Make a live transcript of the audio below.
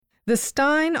The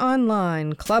Stein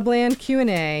Online Clubland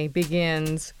Q&A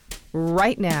begins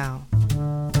right now.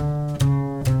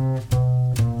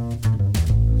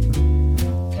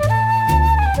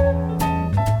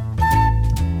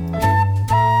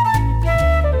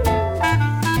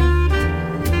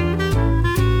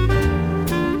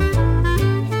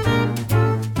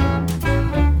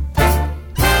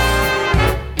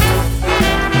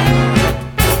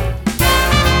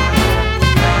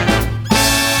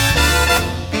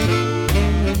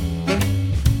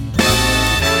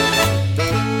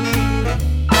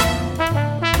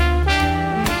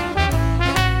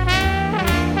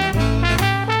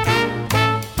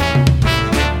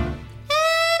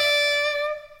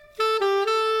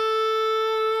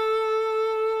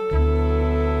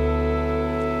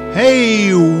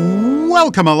 Hey,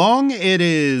 welcome along. It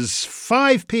is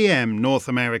 5 p.m. North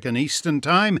American Eastern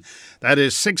Time. That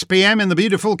is 6 p.m. in the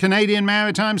beautiful Canadian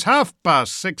Maritimes,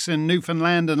 6:30 in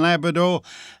Newfoundland and Labrador,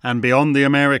 and beyond the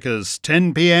Americas,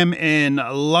 10 p.m. in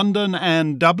London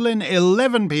and Dublin,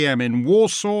 11 p.m. in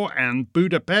Warsaw and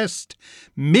Budapest,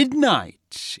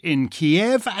 midnight in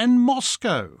Kiev and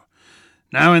Moscow.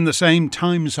 Now in the same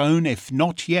time zone, if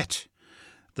not yet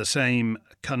the same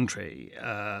country.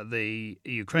 The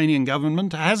Ukrainian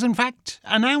government has in fact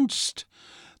announced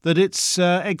that it's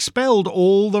expelled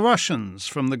all the Russians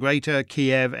from the greater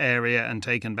Kiev area and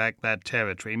taken back that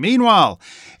territory. Meanwhile,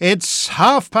 it's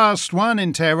 1:30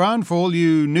 in Tehran for all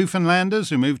you Newfoundlanders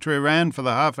who moved to Iran for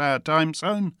the half-hour time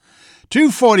zone,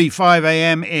 2:45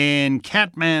 a.m. in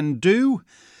Kathmandu,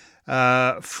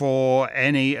 for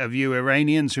any of you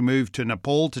Iranians who moved to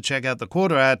Nepal to check out the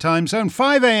quarter-hour time zone,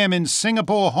 5 a.m. in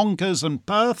Singapore, Honkers and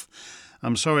Perth.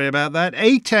 I'm sorry about that.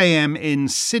 8 a.m. in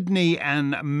Sydney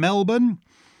and Melbourne.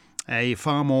 A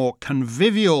far more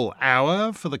convivial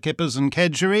hour for the Kippers and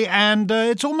Kedgeree, and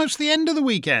it's almost the end of the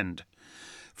weekend.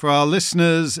 For our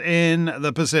listeners in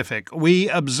the Pacific, we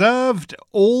observed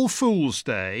All Fool's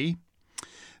Day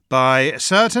by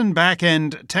certain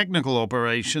back-end technical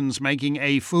operations making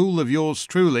a fool of yours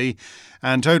truly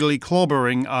and totally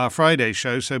clobbering our Friday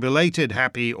show. So belated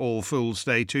happy All Fool's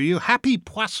Day to you. Happy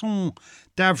Poisson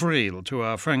d'Avril to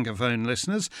our Francophone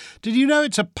listeners. Did you know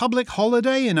it's a public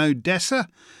holiday in Odessa?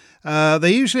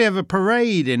 They usually have a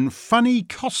parade in funny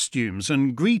costumes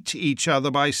and greet each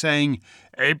other by saying,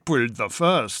 "April the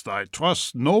 1st, I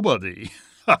trust nobody."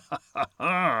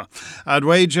 I'd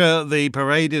wager the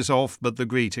parade is off, but the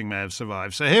greeting may have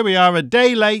survived. So here we are, a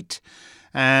day late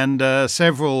and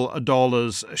several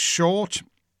dollars short.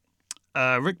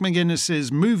 Rick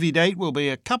McGinnis's movie date will be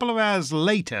a couple of hours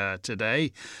later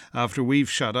today after we've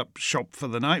shut up shop for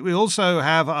the night. We also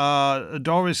have our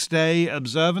Doris Day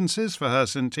observances for her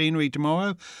centenary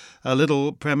tomorrow. A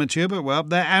little premature, but we're up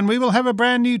there. And we will have a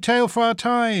brand new Tale for Our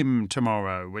Time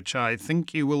tomorrow, which I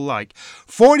think you will like.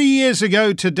 40 years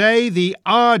ago today, the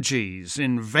Argies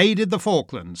invaded the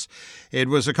Falklands. It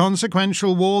was a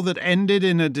consequential war that ended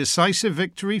in a decisive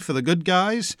victory for the good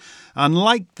guys.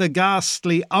 Unlike the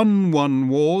ghastly unwon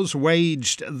wars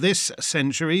waged this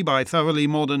century by thoroughly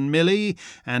modern Millie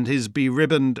and his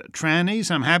beribboned trannies,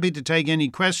 I'm happy to take any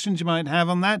questions you might have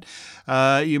on that.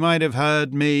 You might have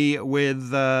heard me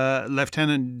with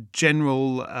Lieutenant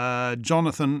General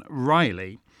Jonathan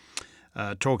Riley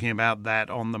talking about that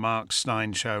on the Mark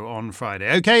Stein Show on Friday.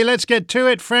 Okay, let's get to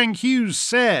it. Frank Hughes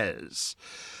says,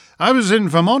 I was in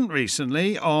Vermont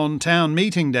recently on town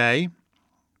meeting day,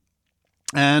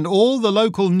 and all the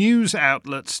local news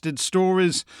outlets did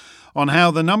stories on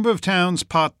how the number of towns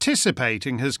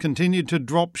participating has continued to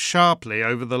drop sharply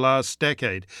over the last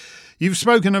decade. You've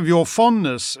spoken of your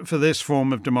fondness for this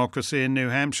form of democracy in New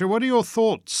Hampshire. What are your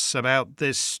thoughts about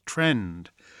this trend?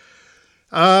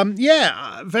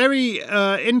 Very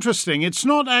interesting. It's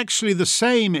not actually the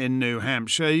same in New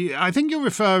Hampshire. I think you're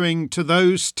referring to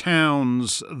those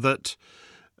towns that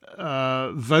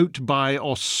vote by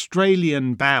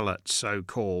Australian ballot,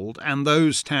 so-called, and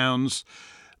those towns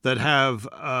that have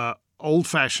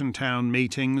old-fashioned town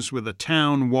meetings with a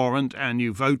town warrant and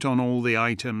you vote on all the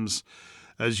items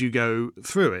as you go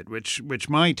through it, which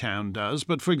my town does.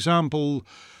 But, for example,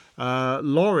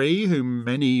 Laurie, whom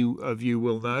many of you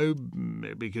will know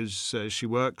because she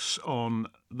works on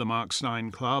the Mark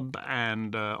Stein Club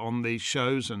and on these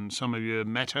shows, and some of you have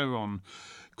met her on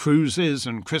cruises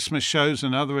and Christmas shows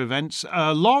and other events.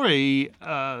 Laurie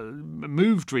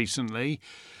moved recently,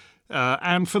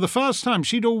 and for the first time,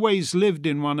 she'd always lived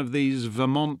in one of these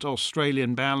Vermont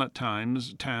Australian ballot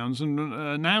towns,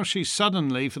 and now she's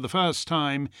suddenly, for the first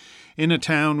time, in a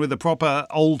town with a proper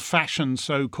old-fashioned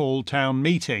so-called town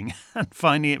meeting and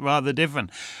finding it rather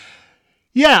different.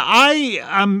 Yeah, I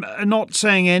am not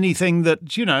saying anything that,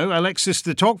 Alexis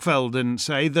de Tocqueville didn't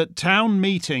say, that town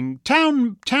meeting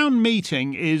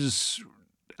is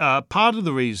part of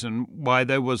the reason why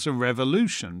there was a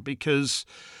revolution, because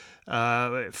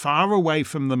far away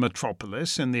from the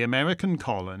metropolis in the American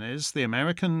colonies, the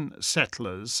American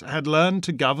settlers had learned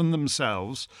to govern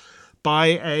themselves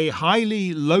by a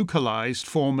highly localized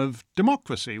form of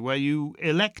democracy where you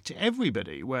elect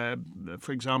everybody, where,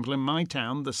 for example, in my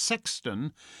town, the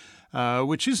sexton,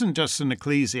 which isn't just an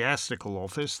ecclesiastical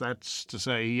office, that's to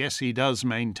say, yes, he does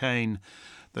maintain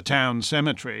the town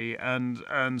cemetery and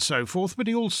so forth, but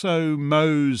he also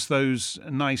mows those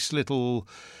nice little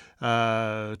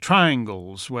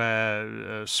triangles where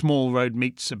a small road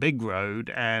meets a big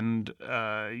road, and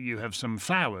you have some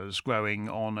flowers growing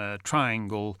on a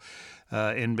triangle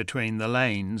in between the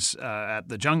lanes at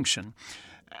the junction.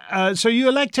 So you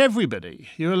elect everybody.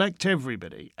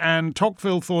 And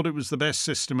Tocqueville thought it was the best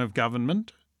system of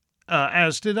government,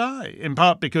 as did I, in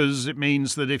part because it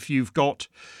means that if you've got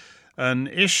an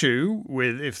issue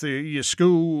if your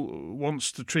school wants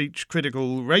to teach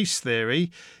critical race theory,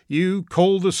 you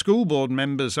call the school board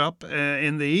members up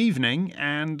in the evening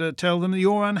and tell them that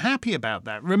you're unhappy about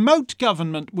that. Remote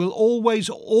government will always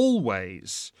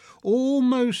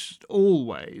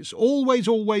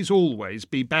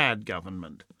be bad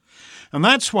government. And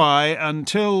that's why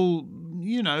until,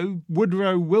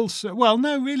 Woodrow Wilson,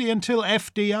 until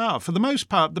FDR, for the most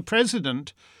part, the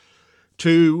president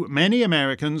to many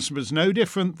Americans was no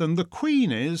different than the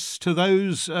Queen is to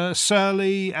those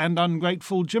surly and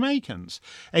ungrateful Jamaicans.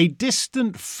 A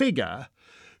distant figure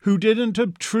who didn't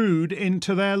obtrude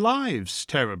into their lives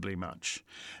terribly much.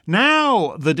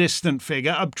 Now the distant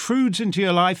figure obtrudes into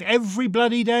your life every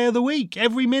bloody day of the week,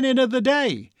 every minute of the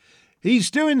day. He's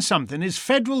doing something. His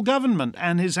federal government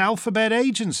and his alphabet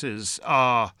agencies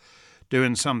are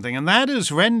doing something. And that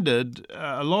has rendered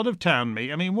a lot of town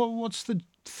meetings. I mean, what's the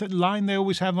line they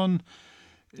always have on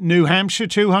New Hampshire?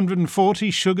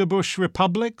 240 sugar bush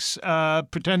republics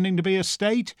pretending to be a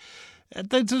state.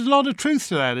 There's a lot of truth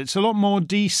to that. It's a lot more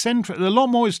decentralized. A lot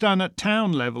more is done at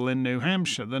town level in New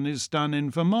Hampshire than is done in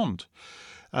Vermont,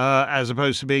 as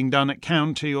opposed to being done at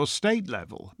county or state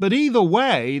level. But either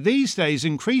way, these days,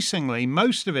 increasingly,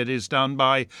 most of it is done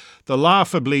by the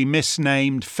laughably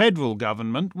misnamed federal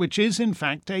government, which is in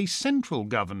fact a central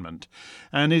government,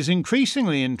 and is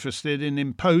increasingly interested in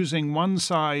imposing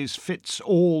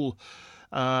one-size-fits-all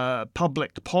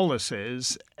public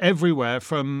policies everywhere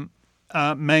from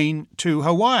Maine to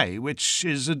Hawaii, which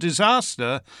is a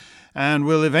disaster and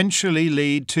will eventually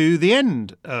lead to the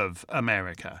end of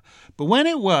America. But when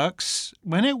it works,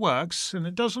 and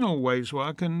it doesn't always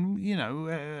work, and,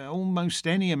 almost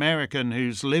any American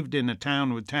who's lived in a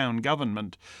town with town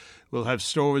government will have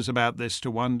stories about this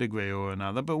to one degree or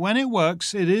another. But when it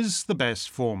works, it is the best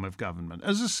form of government.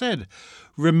 As I said,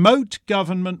 remote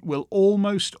government will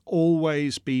almost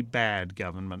always be bad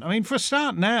government. I mean, for a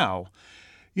start now,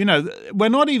 we're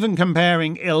not even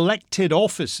comparing elected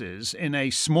offices in a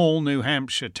small New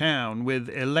Hampshire town with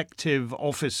elective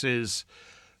offices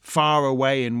far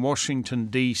away in Washington,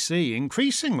 D.C.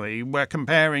 Increasingly, we're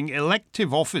comparing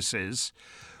elective offices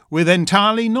with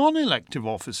entirely non-elective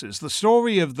offices. The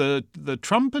story of the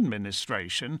Trump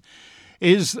administration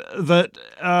is that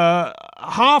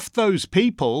half those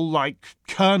people, like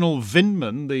Colonel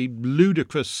Vindman, the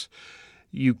ludicrous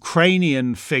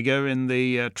Ukrainian figure in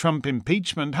the Trump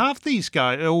impeachment, half these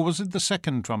guys, or was it the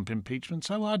second Trump impeachment?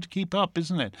 So hard to keep up,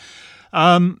 isn't it?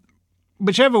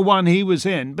 Whichever one he was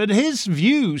in. But his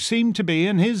view seemed to be,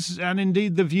 and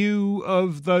indeed the view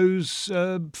of those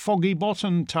Foggy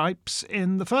Bottom types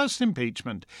in the first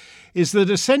impeachment, is that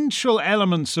essential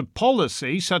elements of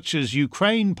policy, such as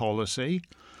Ukraine policy,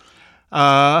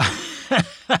 and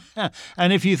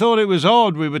if you thought it was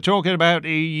odd we were talking about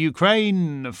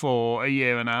Ukraine for a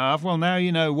year and a half, well, now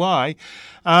you know why.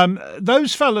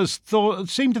 Those fellas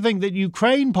seem to think that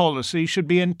Ukraine policy should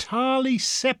be entirely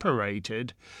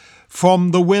separated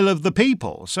from the will of the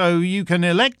people. So you can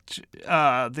elect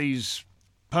these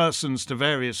persons to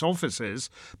various offices,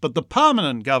 but the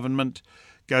permanent government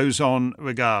goes on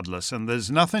regardless, and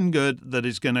there's nothing good that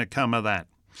is going to come of that.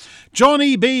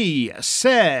 Johnny B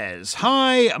says,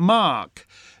 "Hi, Mark.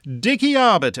 Dickie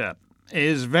Arbiter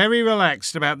is very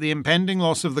relaxed about the impending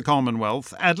loss of the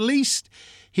Commonwealth. At least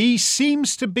he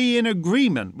seems to be in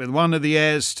agreement with one of the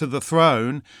heirs to the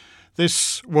throne."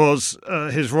 This was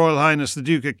His Royal Highness the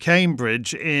Duke of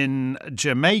Cambridge in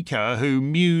Jamaica, who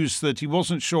mused that he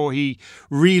wasn't sure he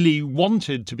really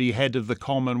wanted to be head of the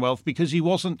Commonwealth because he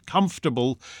wasn't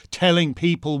comfortable telling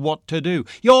people what to do.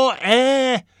 Your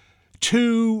heir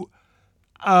to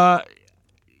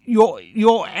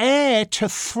you're heir to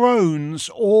thrones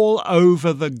all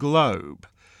over the globe,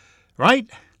 right?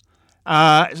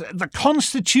 The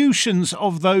constitutions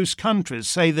of those countries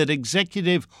say that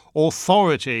executive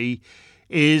authority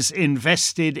is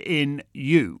invested in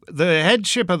you. The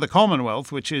headship of the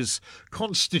Commonwealth, which is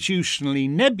constitutionally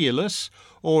nebulous,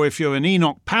 or if you're an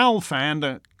Enoch Powell fan,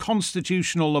 a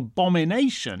constitutional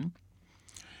abomination,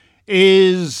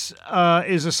 is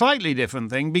a slightly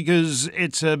different thing, because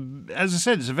as I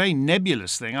said, it's a very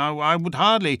nebulous thing. I would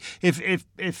hardly,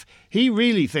 if he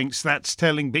really thinks that's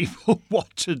telling people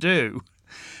what to do,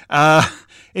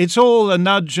 it's all a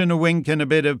nudge and a wink and a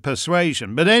bit of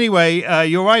persuasion. But anyway,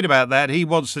 you're right about that. He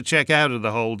wants to check out of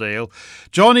the whole deal.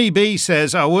 Johnny B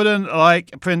says, I wouldn't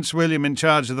like Prince William in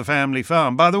charge of the family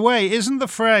farm. By the way, isn't the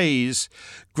phrase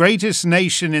greatest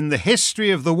nation in the history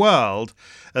of the world,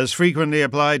 as frequently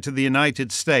applied to the United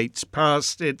States,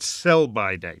 past its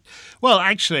sell-by date? Well,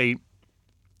 actually,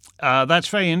 that's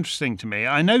very interesting to me.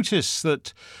 I notice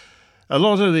that a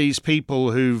lot of these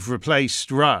people who've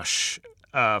replaced Rush,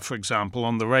 for example,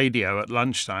 on the radio at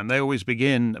lunchtime, they always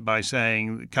begin by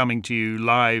saying, coming to you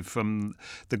live from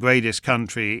the greatest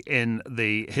country in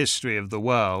the history of the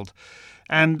world.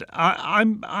 And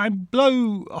I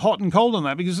blow hot and cold on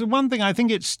that, because the one thing I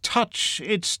think it's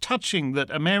touching that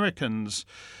Americans,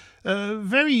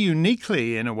 very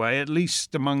uniquely in a way, at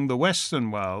least among the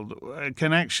Western world,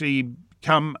 can actually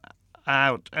come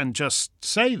out and just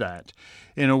say that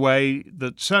in a way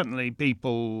that certainly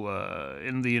people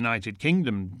in the United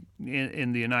Kingdom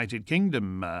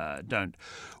don't.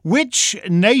 Which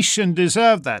nation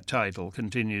deserved that title?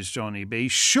 Continues Johnny B.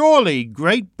 Surely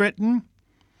Great Britain,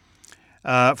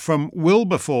 from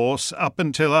Wilberforce up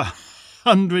until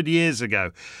 100 years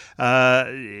ago.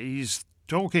 He's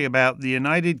talking about the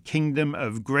United Kingdom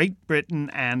of Great Britain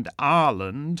and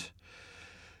Ireland,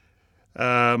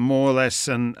 more or less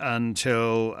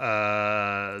until in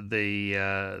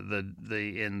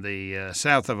the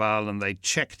south of Ireland they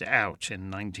checked out in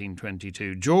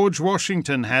 1922. George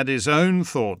Washington had his own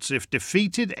thoughts. If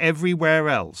defeated everywhere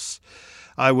else,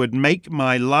 I would make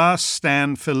my last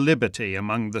stand for liberty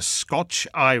among the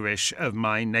Scotch-Irish of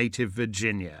my native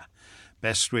Virginia.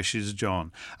 Best wishes,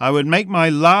 John. I would make my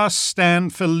last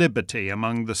stand for liberty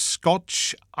among the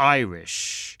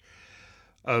Scotch-Irish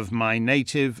of my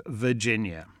native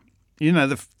Virginia. You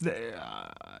know,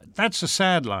 that's a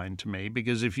sad line to me,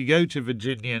 because if you go to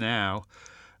Virginia now,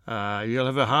 you'll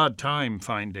have a hard time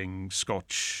finding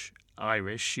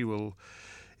Scotch-Irish.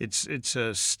 It's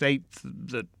a state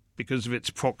that, because of its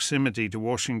proximity to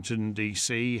Washington,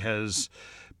 D.C., has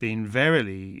been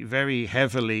very, very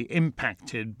heavily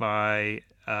impacted by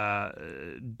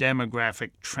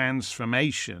demographic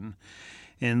transformation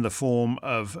in the form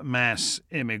of mass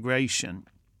immigration.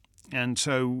 And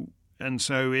so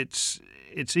it's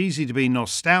easy to be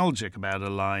nostalgic about a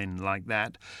line like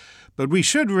that, but we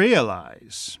should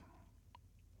realize,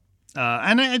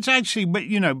 and it's actually, but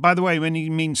by the way, when he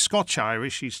means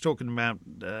Scotch-Irish, he's talking about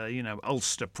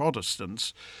Ulster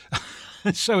Protestants.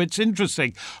 So it's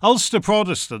interesting. Ulster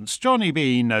Protestants, Johnny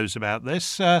B knows about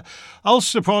this.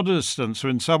 Ulster Protestants are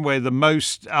in some way the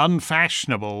most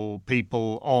unfashionable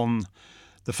people on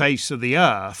the face of the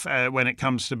earth when it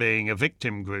comes to being a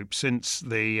victim group, since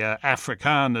the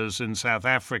Afrikaners in South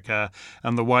Africa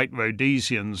and the White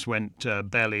Rhodesians went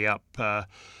belly up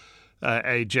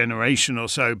a generation or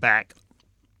so back.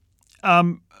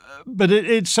 But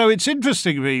it's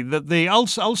interesting to me that the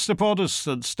Ulster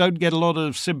Protestants don't get a lot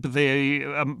of sympathy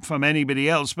from anybody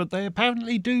else, but they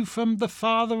apparently do from the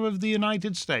father of the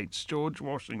United States, George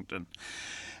Washington.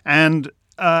 And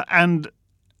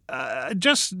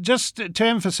just to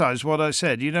emphasize what I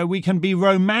said, we can be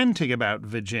romantic about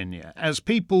Virginia, as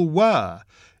people were,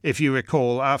 if you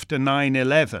recall, after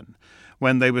 9/11.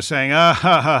 When they were saying,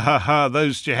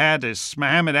 those jihadists,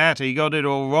 Muhammad Atta got it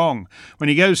all wrong. When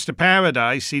he goes to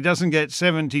paradise, he doesn't get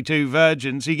 72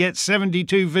 virgins, he gets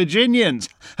 72 Virginians.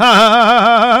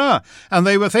 And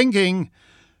they were thinking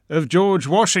of George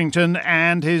Washington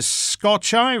and his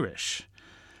Scotch-Irish.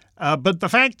 But the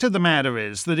fact of the matter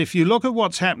is that if you look at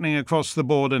what's happening across the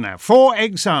border now, for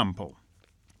example,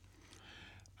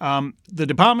 the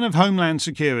Department of Homeland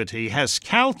Security has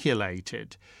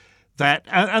calculated that,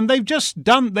 and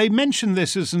they mentioned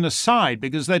this as an aside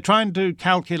because they're trying to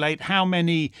calculate how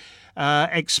many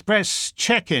express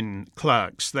check-in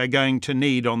clerks they're going to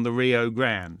need on the Rio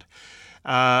Grande.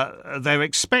 And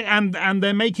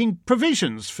they're making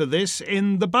provisions for this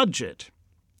in the budget.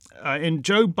 In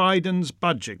Joe Biden's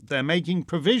budget, they're making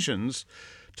provisions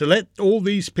to let all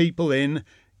these people in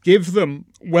give them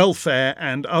welfare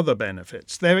and other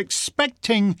benefits. They're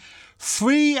expecting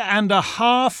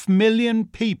 3.5 million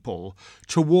people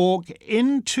to walk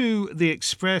into the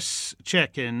express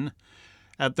check-in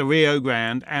at the Rio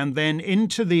Grande and then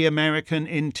into the American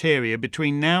interior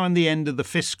between now and the end of the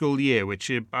fiscal year,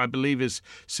 which I believe is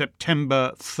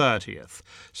September 30th.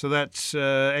 So that's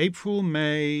April,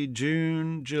 May,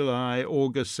 June, July,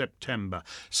 August, September.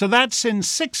 So that's in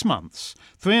 6 months,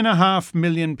 3.5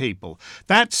 million people.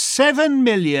 That's 7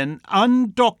 million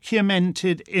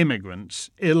undocumented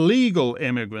immigrants, illegal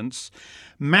immigrants,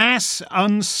 mass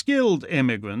unskilled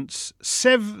immigrants,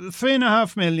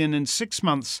 3.5 million in 6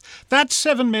 months. That's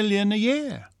 7 million a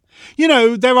year. You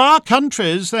know, there are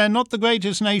countries, they're not the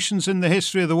greatest nations in the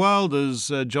history of the world,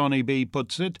 as Johnny B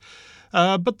puts it,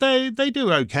 but they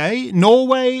do okay.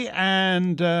 Norway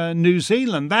and New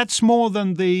Zealand, that's more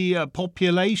than the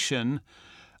population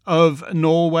of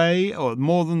Norway, or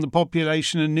more than the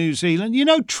population of New Zealand. You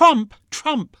know, Trump.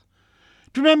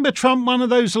 Do you remember Trump, one of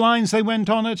those lines they went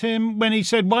on at him when he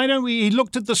said, he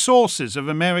looked at the sources of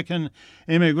American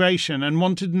immigration and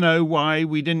wanted to know why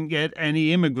we didn't get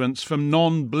any immigrants from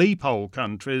non-bleep-hole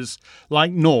countries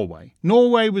like Norway.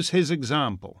 Norway was his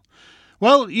example.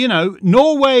 Well, you know,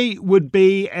 Norway would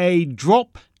be a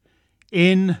drop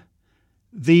in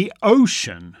the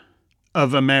ocean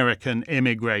of American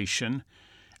immigration,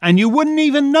 and you wouldn't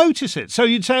even notice it. So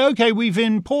you'd say, okay, we've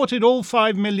imported all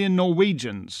 5 million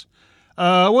Norwegians.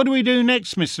 What do we do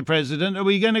next, Mr. President? Are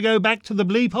we going to go back to the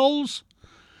bleep holes?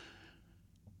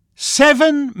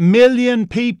 7 million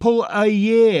people a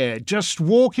year just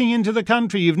walking into the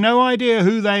country. You've no idea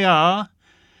who they are,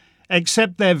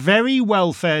 except they're very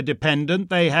welfare dependent.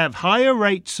 They have higher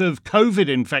rates of COVID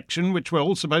infection, which we're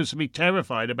all supposed to be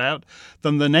terrified about,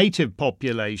 than the native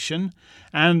population.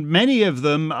 And many of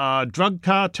them are drug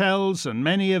cartels, and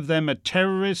many of them are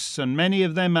terrorists, and many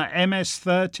of them are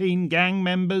MS-13 gang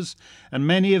members, and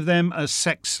many of them are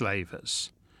sex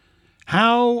slavers.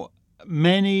 How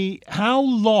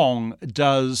long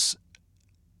does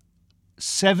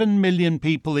 7 million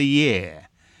people a year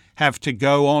have to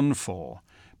go on for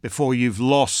before you've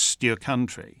lost your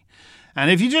country? And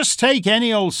if you just take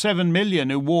any old 7 million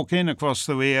who walk in across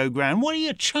the Rio Grande, what are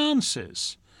your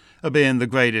chances of being the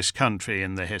greatest country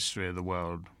in the history of the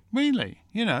world? Really,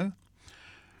 you know.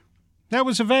 That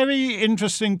was a very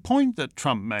interesting point that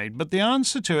Trump made, but the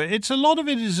answer to it, a lot of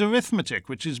it is arithmetic,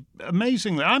 which is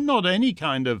amazingly, I'm not any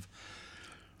kind of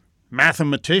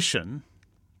mathematician,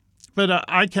 but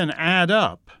I can add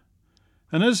up.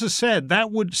 And as I said,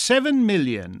 7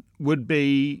 million would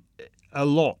be a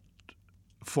lot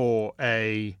for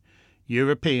a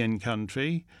European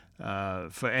country,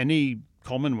 for any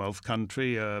Commonwealth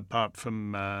country, apart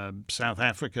from South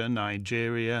Africa,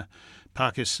 Nigeria,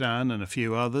 Pakistan, and a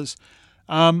few others.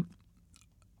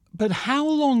 But how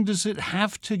long does it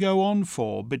have to go on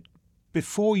for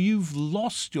before you've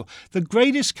lost the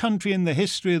greatest country in the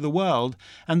history of the world,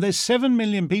 and there's 7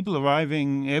 million people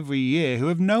arriving every year who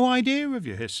have no idea of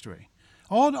your history?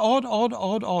 Odd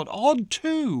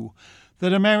too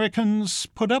that Americans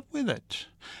put up with it.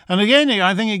 And again,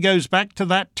 I think it goes back to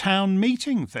that town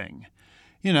meeting thing.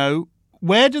 You know,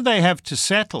 where do they have to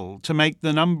settle to make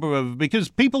the number of... Because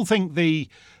people think the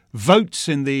votes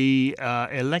in the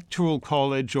Electoral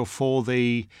College or for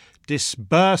the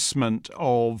disbursement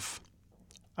of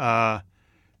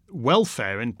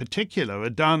welfare in particular are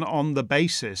done on the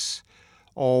basis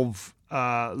of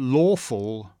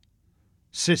lawful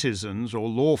citizens or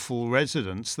lawful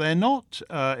residents. They're not.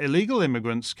 Illegal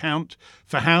immigrants count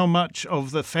for how much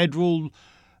of the federal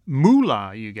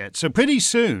moolah you get. So pretty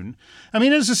soon, I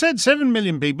mean, as I said, 7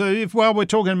 million people, while we're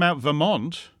talking about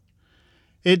Vermont,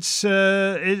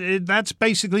 that's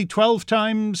basically 12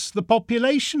 times the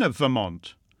population of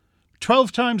Vermont.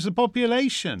 12 times the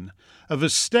population of a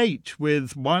state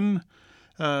with one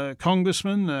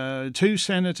congressman, 2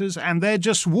 senators, and they're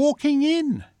just walking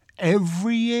in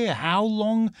every year. How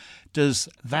long does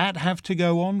that have to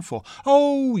go on for?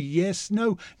 Oh, yes,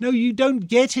 no, you don't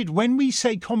get it. When we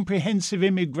say comprehensive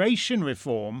immigration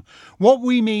reform, what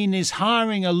we mean is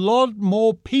hiring a lot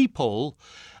more people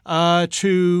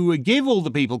to give all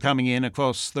the people coming in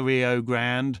across the Rio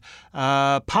Grande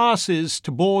passes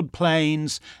to board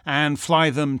planes and fly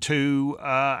them to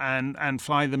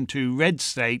red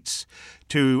states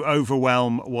to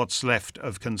overwhelm what's left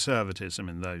of conservatism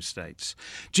in those states.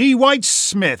 G.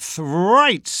 Whitesmith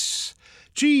writes.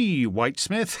 G.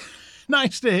 Whitesmith.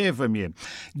 Nice to hear from you.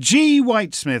 G.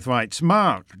 Whitesmith writes,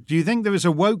 Mark, do you think there is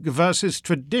a woke versus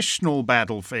traditional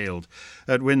battlefield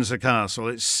at Windsor Castle?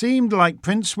 It seemed like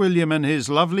Prince William and his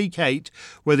lovely Kate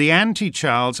were the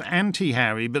anti-Charles,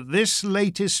 anti-Harry, but this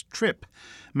latest trip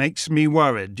makes me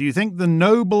worried. Do you think the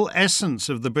noble essence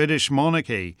of the British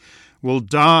monarchy will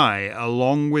die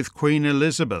along with Queen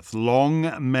Elizabeth?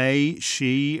 Long may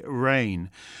she reign.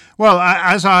 Well,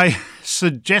 as I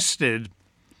suggested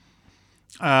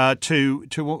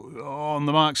on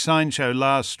the Mark Stein show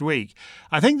last week,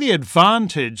 I think the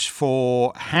advantage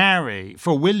for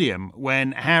William,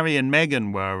 when Harry and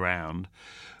Meghan were around,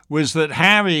 was that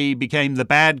Harry became the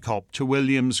bad cop to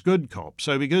William's good cop.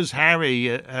 So because Harry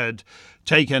had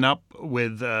taken up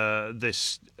with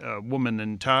this woman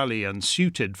entirely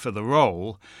unsuited for the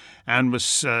role and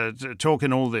was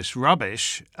talking all this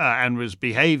rubbish and was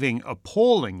behaving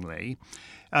appallingly,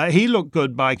 he looked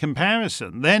good by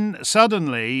comparison. Then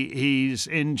suddenly he's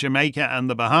in Jamaica and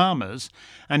the Bahamas,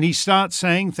 and he starts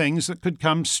saying things that could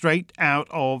come straight out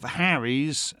of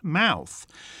Harry's mouth.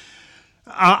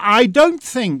 I don't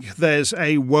think there's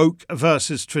a woke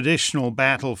versus traditional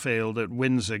battlefield at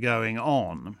Windsor going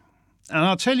on. And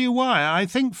I'll tell you why. I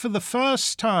think for the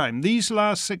first time, these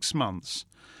last 6 months,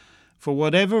 for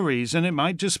whatever reason, it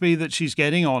might just be that she's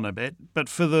getting on a bit, but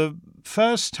for the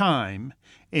first time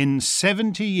in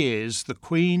 70 years, the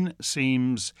Queen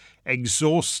seems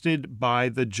exhausted by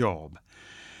the job.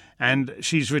 And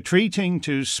she's retreating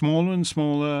to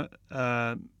smaller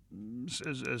and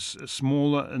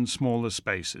smaller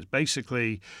spaces.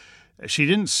 Basically, she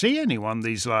didn't see anyone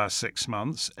these last 6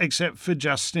 months except for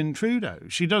Justin Trudeau.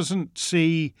 She doesn't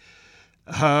see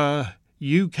her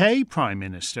UK Prime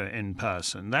Minister in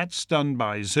person. That's done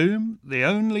by Zoom. The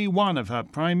only one of her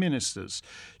Prime Ministers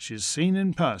she's seen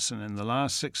in person in the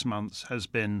last 6 months has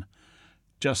been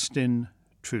Justin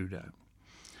Trudeau.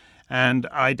 And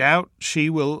I doubt she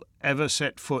will ever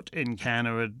set foot in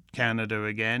Canada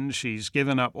again. She's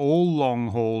given up all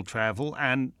long-haul travel,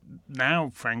 and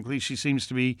now, frankly, she seems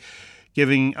to be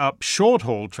giving up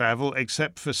short-haul travel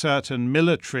except for certain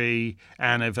military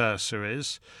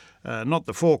anniversaries, not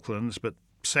the Falklands, but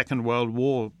Second World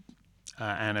War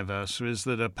anniversaries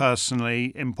that are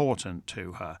personally important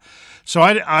to her. So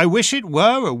I wish it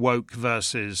were a woke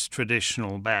versus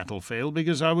traditional battlefield,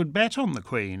 because I would bet on the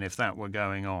Queen if that were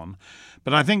going on.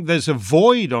 But I think there's a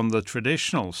void on the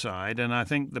traditional side, and I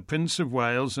think the Prince of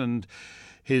Wales and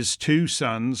his two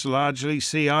sons largely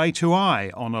see eye to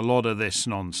eye on a lot of this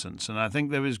nonsense. And I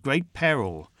think there is great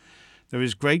peril. There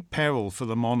is great peril for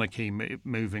the monarchy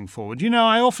moving forward. You know,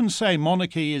 I often say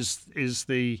monarchy is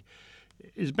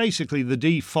basically the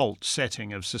default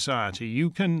setting of society.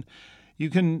 You can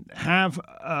have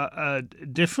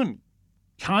different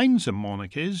kinds of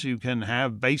monarchies. You can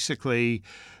have basically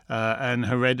an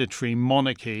hereditary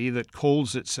monarchy that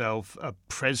calls itself a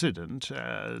president,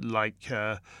 like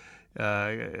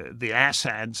the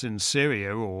Assads in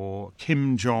Syria or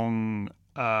Kim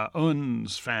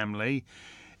Jong-un's family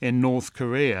in North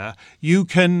Korea. You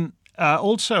can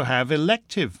also have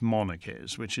elective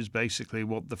monarchies, which is basically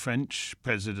what the French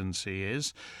presidency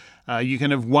is. You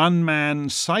can have one-man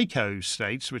psycho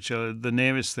states, which are the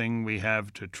nearest thing we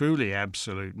have to truly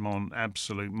absolute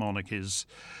monarchies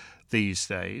these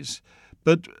days.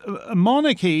 But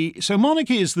monarchy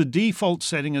is the default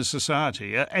setting of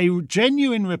society. A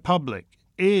genuine republic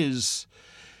is,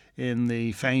 in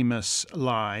the famous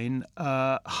line,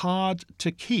 hard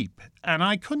to keep. And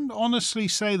I couldn't honestly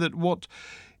say that what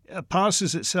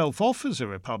passes itself off as a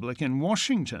republic in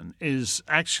Washington is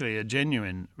actually a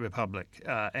genuine republic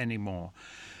anymore.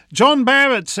 John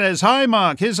Barrett says, "Hi,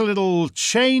 Mark. Here's a little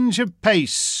change of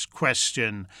pace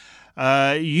question.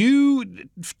 You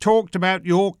talked about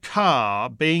your car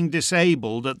being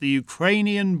disabled at the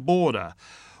Ukrainian border.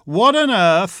 What on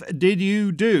earth did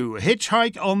you do?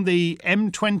 Hitchhike on the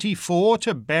M24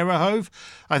 to Berehove?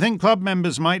 I think club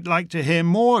members might like to hear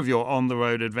more of your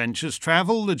on-the-road adventures,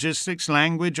 travel, logistics,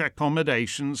 language,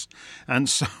 accommodations, and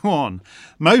so on.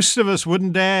 Most of us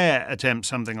wouldn't dare attempt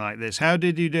something like this. How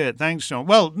did you do it? Thanks, John."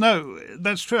 Well, no,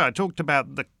 that's true. I talked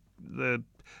about the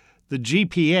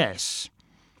GPS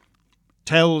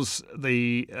tells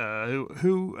the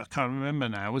who I can't remember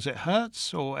now. Was it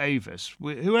Hertz or Avis?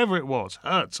 Whoever it was,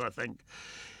 Hertz, I think.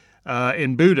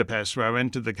 In Budapest, where I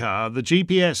rented the car, the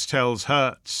GPS tells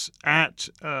Hertz at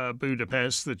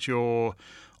Budapest that you're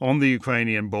on the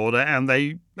Ukrainian border, and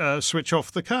they switch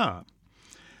off the car.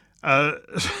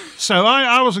 So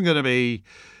I wasn't going to be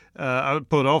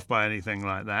put off by anything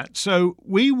like that. So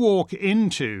we walk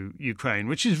into Ukraine,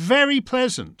 which is very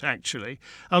pleasant, actually.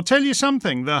 I'll tell you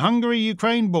something. The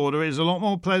Hungary-Ukraine border is a lot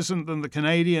more pleasant than the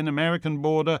Canadian-American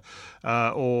border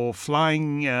or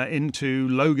flying into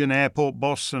Logan Airport,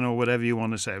 Boston, or whatever you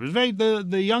want to say. It was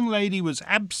the young lady was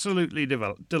absolutely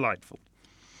delightful.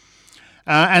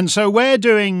 And so we're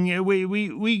doing.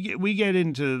 We get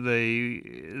into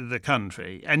the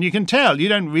country, and you can tell you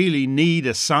don't really need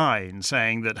a sign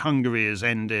saying that Hungary has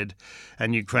ended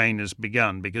and Ukraine has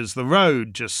begun, because the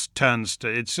road just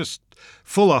it's just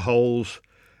full of holes,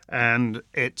 and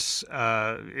it's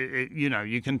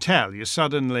you can tell you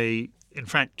suddenly. In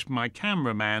fact, my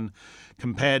cameraman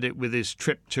compared it with his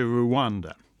trip to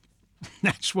Rwanda.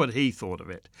 That's what he thought of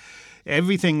it.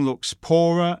 Everything looks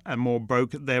poorer and more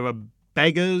broken. There are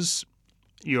beggars.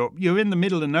 You're in the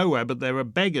middle of nowhere, but there are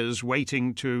beggars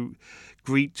waiting to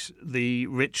greet the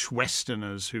rich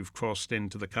Westerners who've crossed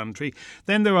into the country.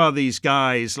 Then there are these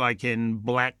guys like in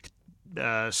black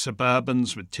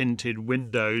Suburbans with tinted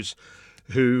windows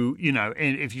who,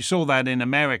 if you saw that in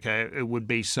America, it would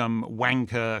be some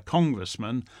wanker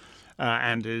congressman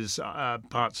and his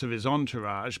parts of his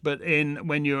entourage. But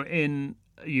when you're in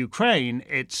Ukraine,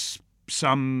 it's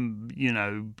some,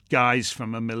 guys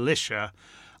from a militia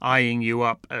eyeing you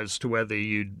up as to whether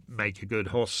you'd make a good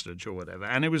hostage or whatever.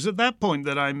 And it was at that point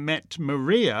that I met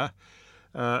Maria,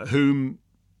 whom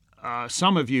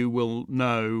some of you will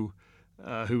know,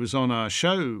 who was on our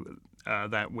show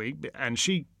that week. And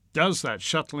she does that,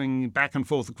 shuttling back and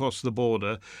forth across the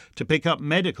border to pick up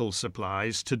medical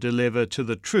supplies to deliver to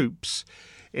the troops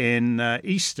in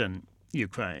eastern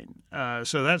Ukraine.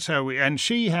 So that's how and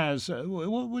she has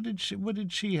what did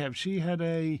she have? She had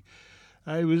it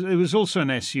was also an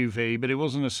SUV, but it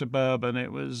wasn't a Suburban.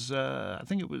 It was I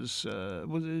think it was a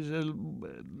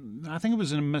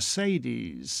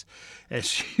Mercedes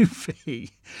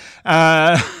SUV.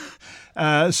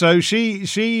 So she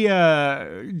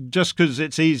just because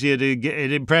it's easier to get,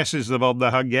 it impresses them on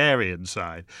the Hungarian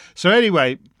side. So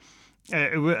anyway.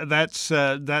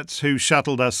 That's who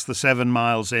shuttled us the 7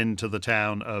 miles into the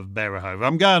town of Berehov.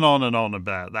 I'm going on and on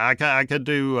about that. I could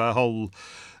do a whole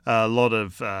lot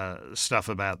of stuff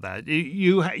about that.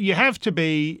 You have to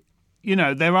be,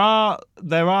 there are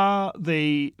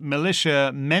the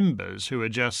militia members who are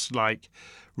just like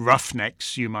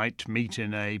roughnecks you might meet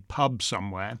in a pub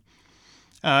somewhere.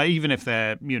 Even if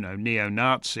they're,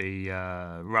 neo-Nazi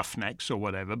roughnecks or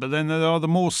whatever. But then there are the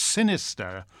more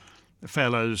sinister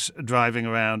fellows driving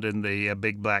around in the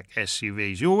big black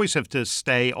SUVs. You always have to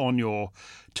stay on your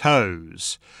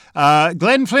toes.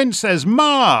 Glenn Flint says,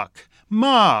 Mark,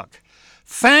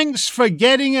 thanks for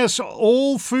getting us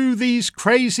all through these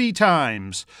crazy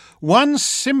times. One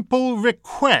simple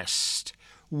request.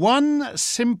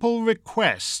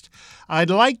 I'd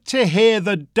like to hear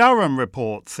the Durham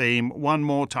Report theme one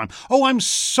more time. Oh, I'm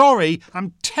sorry.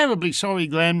 I'm terribly sorry,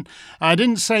 Glenn. I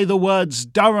didn't say the words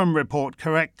Durham Report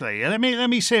correctly. Let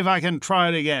me see if I can try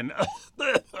it again.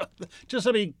 Just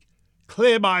let me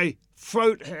clear my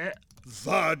throat here.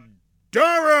 The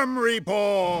Durham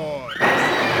Report!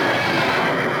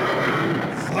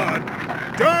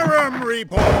 The Durham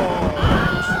Report!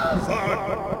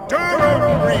 The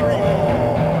Durham Report!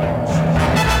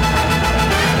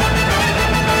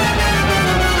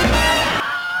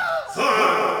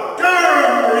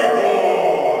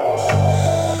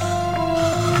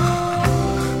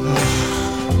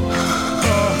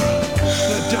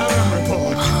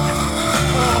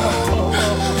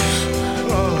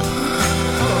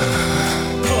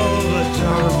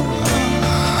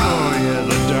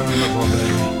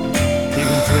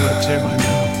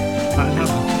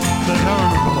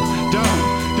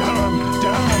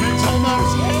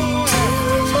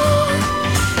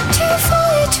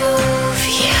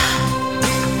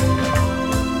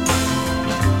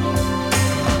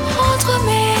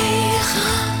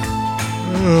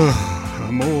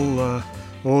 I'm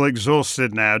all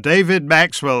exhausted now. David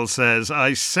Maxwell says,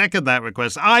 I second that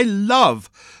request. I love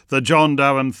the John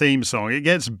Durham theme song. It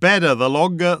gets better the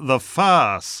longer the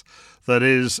farce that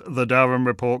is the Durham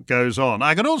Report goes on.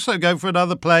 I could also go for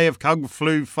another play of Kung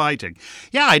Flu Fighting.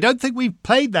 Yeah, I don't think we've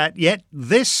played that yet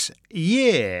this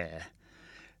year,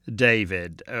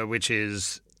 David, which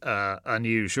is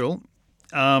unusual.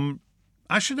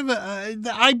 I should have.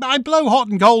 I blow hot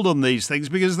and cold on these things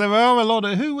because there are a lot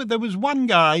of there was one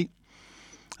guy,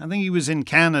 I think he was in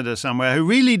Canada somewhere, who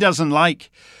really doesn't like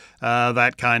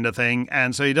that kind of thing,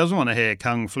 and so he doesn't want to hear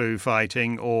Kung Flu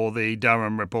Fighting or the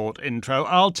Durham Report intro.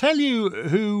 I'll tell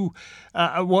you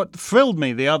what thrilled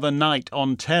me the other night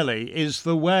on telly is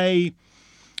the way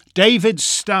David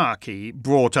Starkey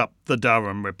brought up the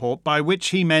Durham Report, by which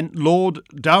he meant Lord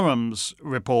Durham's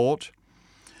report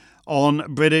on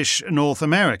British North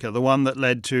America, the one that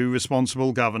led to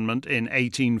responsible government in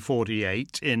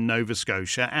 1848 in Nova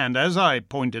Scotia, and as I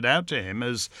pointed out to him,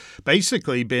 has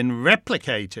basically been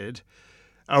replicated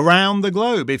around the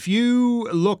globe. If you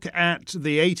look at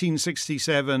the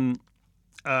 1867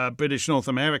 British North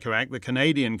America Act, the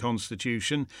Canadian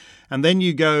Constitution, and then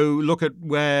you go look at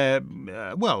where,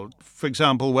 for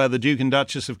example, where the Duke and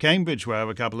Duchess of Cambridge were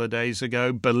a couple of days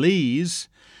ago, Belize,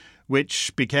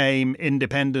 which became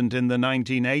independent in the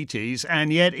 1980s,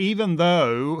 and yet even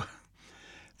though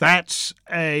that's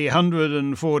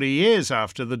 140 years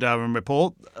after the Durham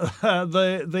Report,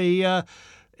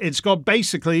 it's got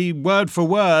basically word for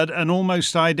word an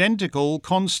almost identical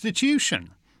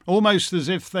constitution. Almost as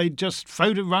if they just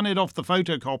run it off the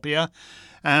photocopier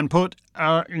and put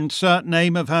insert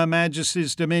name of Her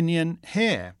Majesty's Dominion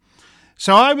here.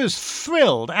 So I was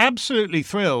thrilled, absolutely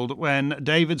thrilled, when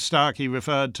David Starkey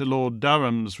referred to Lord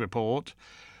Durham's report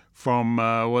from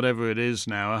whatever it is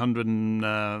now,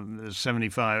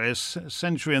 175, a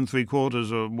century and three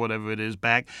quarters or whatever it is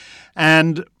back,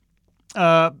 and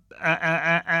by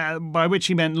which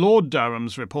he meant Lord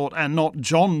Durham's report and not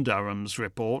John Durham's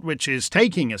report, which is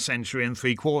taking a century and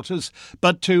three quarters,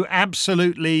 but to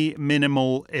absolutely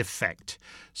minimal effect.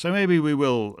 So maybe we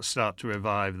will start to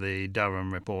revive the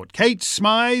Durham Report. Kate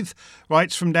Smythe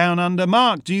writes from Down Under,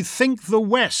 Mark, do you think the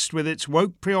West, with its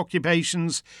woke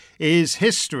preoccupations, is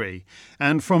history?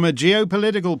 And from a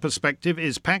geopolitical perspective,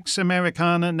 is Pax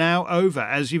Americana now over?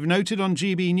 As you've noted on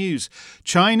GB News,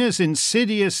 China's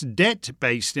insidious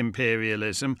debt-based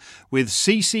imperialism with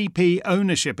CCP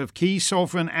ownership of key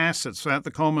sovereign assets throughout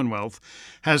the Commonwealth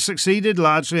has succeeded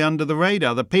largely under the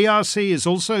radar. The PRC is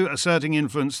also asserting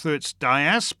influence through its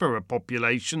diaspora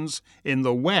populations in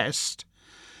the West.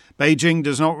 Beijing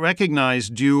does not recognize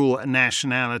dual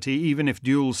nationality, even if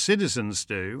dual citizens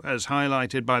do, as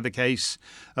highlighted by the case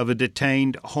of a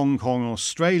detained Hong Kong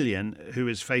Australian who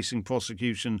is facing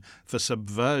prosecution for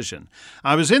subversion.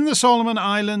 I was in the Solomon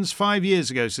Islands 5 years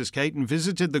ago, says Kate, and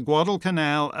visited the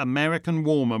Guadalcanal American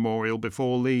War Memorial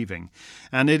before leaving.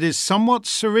 And it is somewhat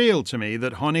surreal to me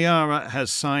that Honiara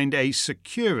has signed a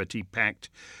security pact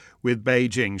with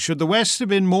Beijing. Should the West have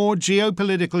been more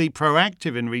geopolitically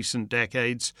proactive in recent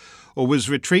decades, or was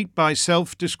retreat by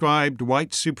self-described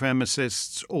white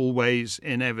supremacists always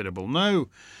inevitable? No,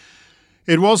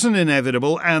 it wasn't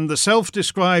inevitable, and the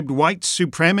self-described white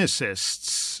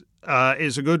supremacists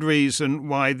is a good reason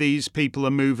why these people are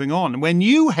moving on. When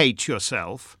you hate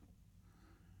yourself,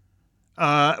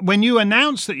 when you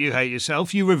announce that you hate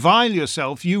yourself, you revile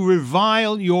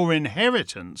your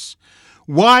inheritance.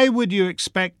 Why would you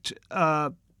expect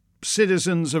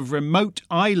citizens of remote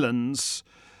islands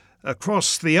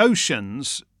across the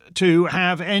oceans to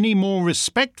have any more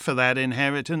respect for that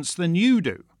inheritance than you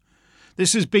do?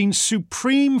 This has been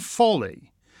supreme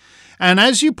folly. And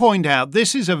as you point out,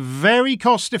 this is a very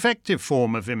cost-effective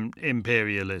form of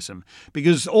imperialism,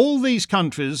 because all these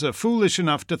countries are foolish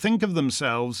enough to think of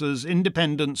themselves as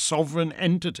independent sovereign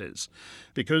entities,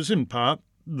 because in part,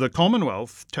 the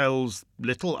Commonwealth tells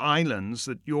little islands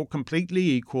that you're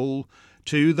completely equal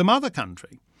to the mother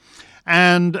country.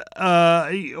 And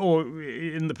or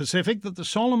in the Pacific, that the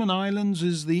Solomon Islands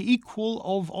is the equal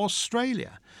of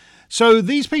Australia. So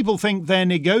these people think they're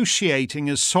negotiating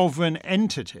as sovereign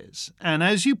entities. And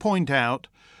as you point out,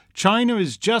 China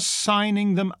is just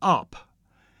signing them up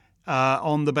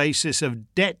on the basis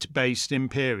of debt-based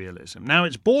imperialism. Now,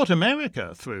 it's bought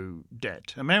America through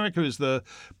debt. America is the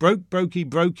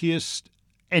brokiest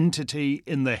entity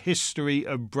in the history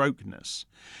of brokenness.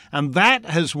 And that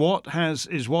is what has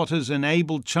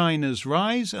enabled China's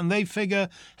rise. And they figure,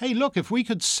 hey, look, if we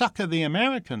could sucker the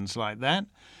Americans like that,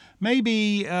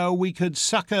 maybe we could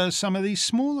sucker some of these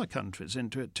smaller countries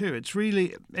into it too. It's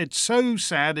so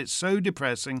sad, it's so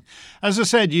depressing. As I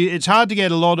said, it's hard to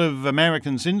get a lot of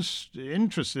Americans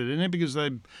interested in it because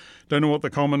they don't know what the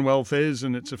Commonwealth is,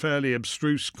 and it's a fairly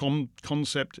abstruse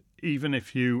concept even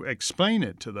if you explain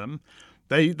it to them.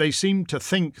 They seem to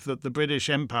think that the British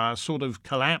Empire sort of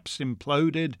collapsed,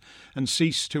 imploded, and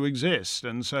ceased to exist.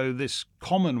 And so this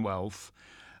Commonwealth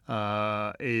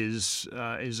is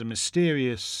a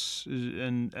mysterious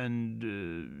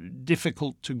and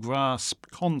difficult to grasp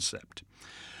concept.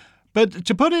 But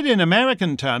to put it in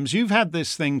American terms, you've had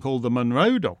this thing called the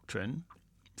Monroe Doctrine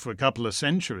for a couple of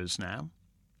centuries now,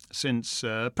 since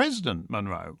President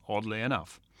Monroe, oddly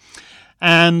enough.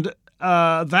 And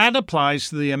that applies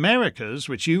to the Americas,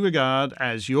 which you regard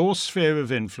as your sphere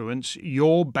of influence,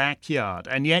 your backyard.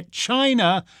 And yet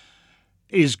China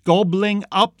is gobbling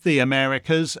up the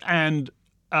Americas, and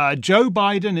Joe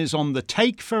Biden is on the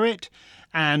take for it.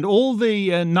 And all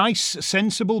the nice,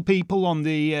 sensible people on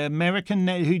the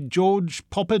American, George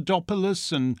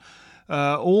Papadopoulos and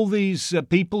all these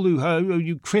people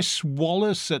who Chris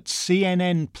Wallace at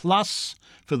CNN Plus,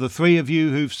 for the three of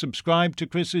you who've subscribed to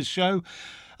Chris's show,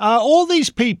 all these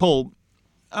people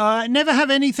never have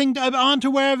anything, aren't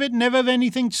aware of it, never have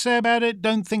anything to say about it,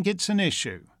 don't think it's an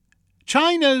issue.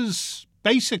 China's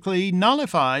basically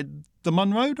nullified the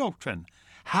Monroe Doctrine.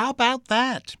 How about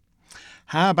that?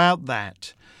 How about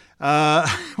that?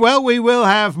 Well, we will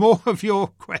have more of your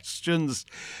questions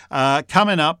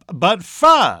coming up. But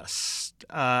first,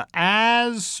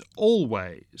 as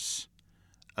always,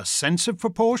 a sense of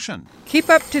proportion. Keep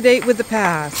up to date with the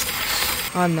past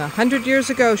on the 100 Years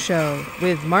Ago show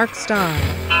with Mark Stein.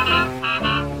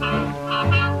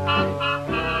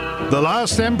 The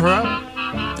Last Emperor,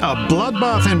 a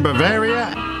bloodbath in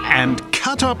Bavaria, and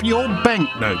cut up your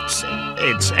banknotes.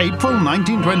 It's April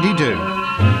 1922.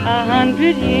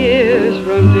 100 years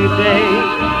from today.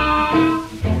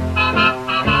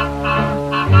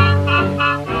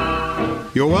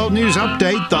 Your World News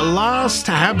Update, the last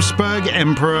Habsburg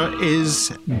Emperor is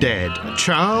dead.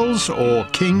 Charles, or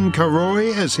King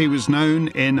Károly as he was known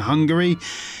in Hungary,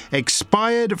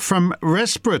 expired from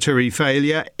respiratory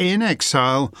failure in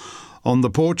exile on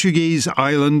the Portuguese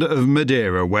island of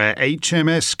Madeira, where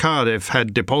HMS Cardiff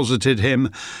had deposited him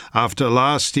after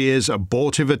last year's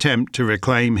abortive attempt to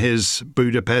reclaim his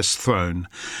Budapest throne.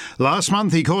 Last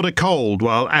month he caught a cold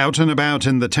while out and about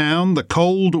in the town. The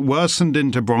cold worsened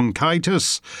into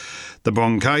bronchitis. The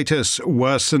bronchitis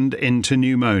worsened into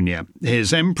pneumonia.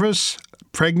 His empress,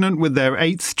 pregnant with their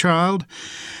 8th child,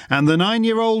 and the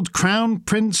 9-year-old Crown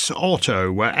Prince Otto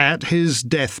were at his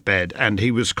deathbed, and he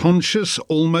was conscious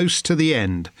almost to the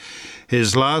end.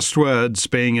 His last words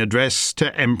being addressed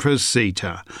to Empress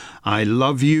Zita, "I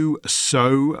love you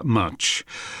so much."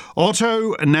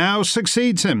 Otto now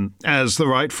succeeds him as the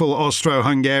rightful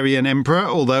Austro-Hungarian emperor,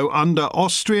 although under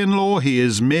Austrian law he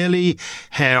is merely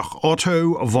Herr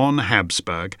Otto von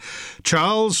Habsburg.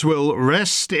 Charles will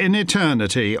rest in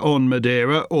eternity on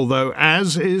Madeira, although,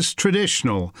 as is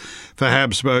traditional for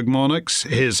Habsburg monarchs,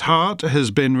 his heart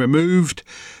has been removed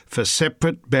for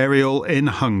separate burial in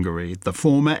Hungary. The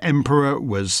former emperor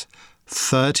was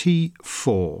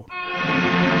 34.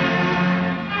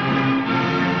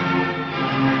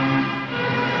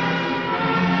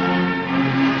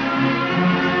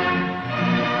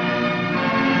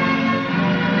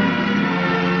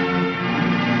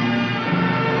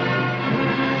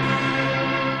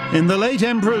 In the late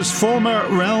emperor's former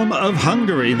realm of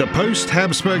Hungary, the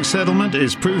post-Habsburg settlement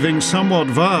is proving somewhat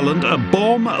violent. A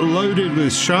bomb loaded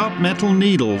with sharp metal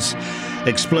needles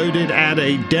exploded at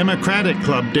a Democratic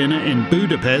Club dinner in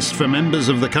Budapest for members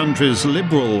of the country's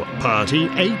Liberal Party.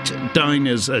 8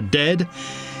 diners are dead,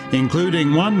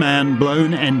 including one man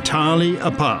blown entirely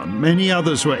apart. Many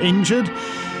others were injured,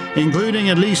 including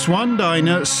at least one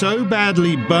diner so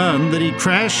badly burned that he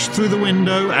crashed through the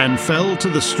window and fell to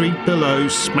the street below,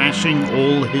 smashing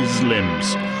all his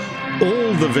limbs.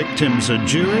 All the victims are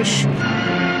Jewish.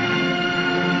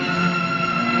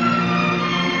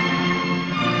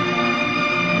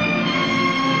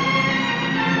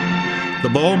 The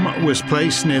bomb was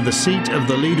placed near the seat of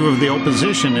the leader of the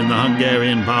opposition in the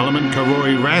Hungarian parliament,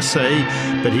 Károly Rácz,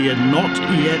 but he had not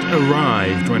yet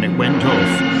arrived when it went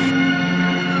off.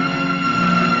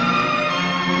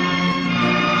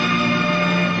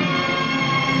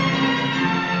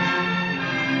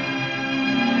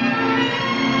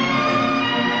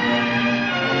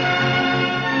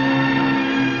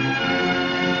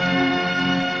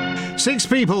 Six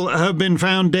people have been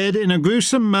found dead in a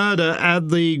gruesome murder at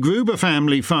the Gruber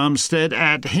family farmstead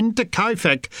at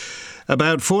Hinterkaifeck,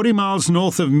 about 40 miles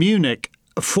north of Munich.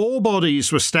 4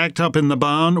 bodies were stacked up in the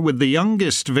barn, with the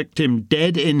youngest victim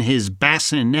dead in his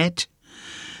bassinet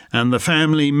and the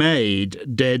family maid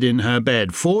dead in her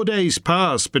bed. 4 days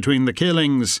passed between the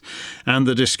killings and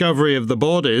the discovery of the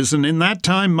bodies, and in that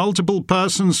time multiple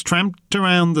persons tramped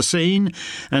around the scene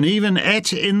and even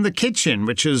ate in the kitchen,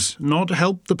 which has not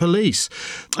helped the police.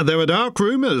 There were dark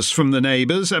rumours from the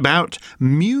neighbours about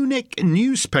Munich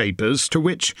newspapers to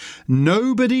which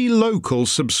nobody local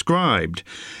subscribed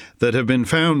that have been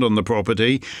found on the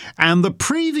property, and the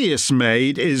previous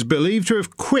maid is believed to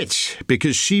have quit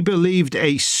because she believed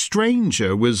a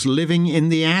stranger was living in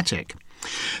the attic.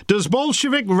 Does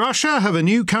Bolshevik Russia have a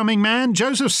new coming man?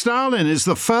 Joseph Stalin is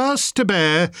the first to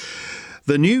bear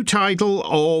the new title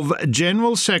of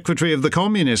General Secretary of the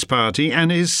Communist Party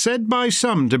and is said by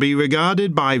some to be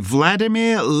regarded by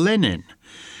Vladimir Lenin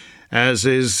as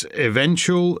his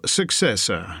eventual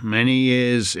successor many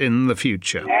years in the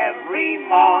future. Every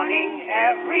morning,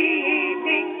 every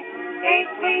evening,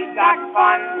 ain't we got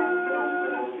fun?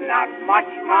 Not much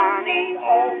money,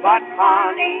 oh, but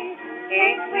honey,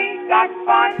 ain't we got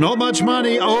fun? Not much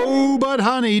money, oh, but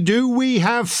honey, do we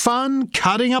have fun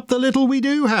cutting up the little we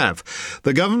do have?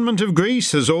 The government of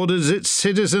Greece has ordered its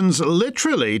citizens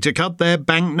literally to cut their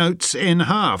banknotes in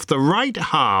half. The right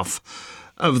half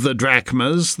of the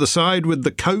drachmas, the side with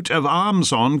the coat of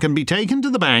arms on, can be taken to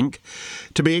the bank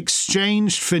to be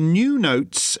exchanged for new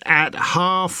notes at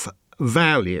half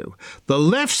value. The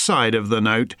left side of the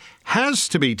note has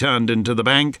to be turned into the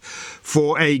bank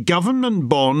for a government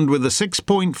bond with a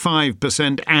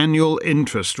 6.5% annual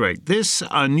interest rate. This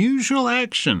unusual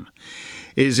action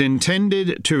is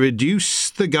intended to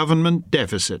reduce the government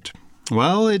deficit.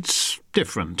 Well, it's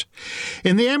different.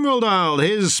 In the Emerald Isle,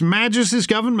 His Majesty's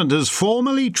government has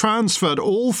formally transferred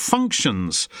all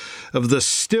functions of the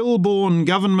stillborn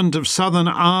government of Southern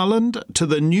Ireland to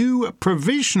the new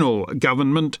provisional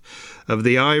government of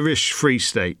the Irish Free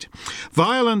State.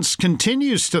 Violence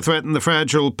continues to threaten the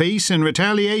fragile peace in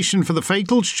retaliation for the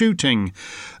fatal shooting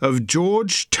of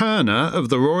George Turner of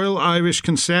the Royal Irish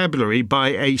Constabulary by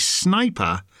a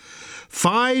sniper.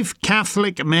 5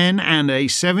 Catholic men and a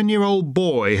 7-year-old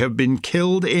boy have been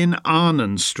killed in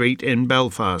Arnon Street in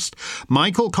Belfast.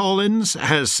 Michael Collins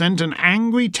has sent an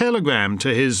angry telegram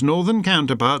to his northern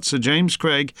counterpart, Sir James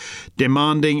Craig,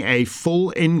 demanding a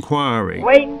full inquiry.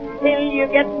 Wait till you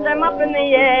get them up in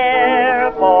the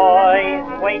air,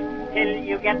 boys. Wait till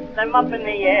you get them up in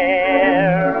the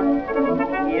air.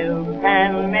 You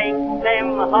can make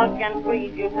them hug and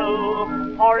squeeze you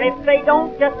too, or if they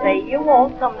don't, just say you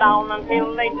won't come down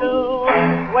until they do.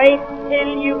 Wait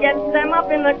till you get them up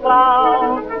in the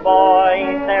clouds,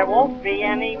 boys. There won't be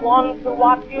anyone to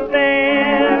watch you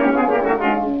there.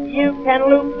 You can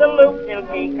loop the loop till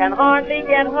she can hardly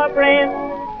get her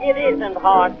breath. It isn't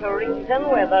hard to reason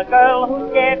with a girl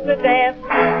who's scared to death.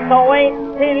 So wait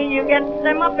till you get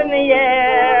them up in the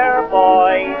air,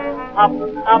 boys. Up,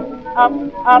 up, up,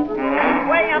 up,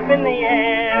 way up in the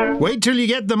air. Wait till you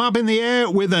get them up in the air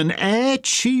with an Air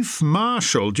Chief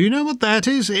Marshal. Do you know what that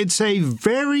is? It's a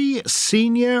very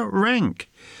senior rank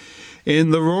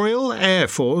in the Royal Air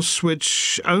Force,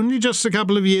 which only just a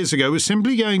couple of years ago was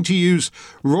simply going to use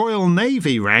Royal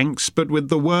Navy ranks, but with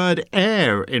the word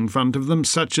air in front of them,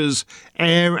 such as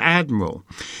Air Admiral.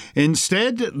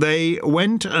 Instead, they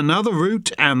went another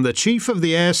route, and the Chief of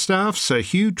the Air Staff, Sir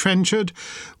Hugh Trenchard,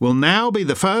 will now be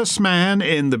the first man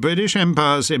in the British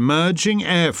Empire's emerging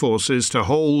air forces to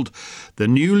hold the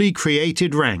newly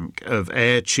created rank of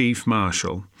Air Chief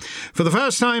Marshal. For the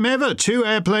first time ever, 2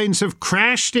 airplanes have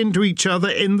crashed into each other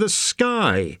in the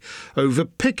sky over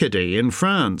Picardy in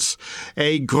France.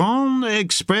 A Grand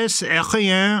Express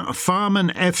Aérien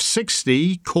Farman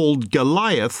F-60 called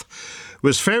Goliath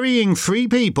was ferrying 3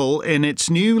 people in its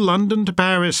new London to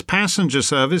Paris passenger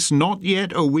service not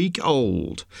yet a week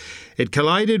old. It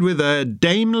collided with a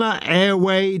Daimler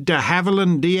Airway de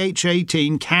Havilland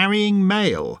DH-18 carrying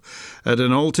mail at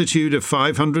an altitude of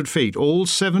 500 feet. All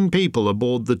 7 people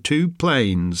aboard the 2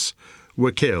 planes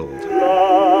were killed.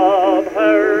 Love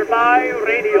her by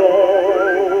radio.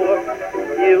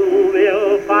 You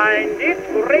will find it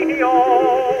radio.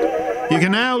 You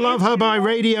can now love her by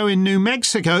radio in New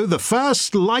Mexico. The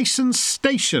first licensed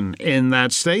station in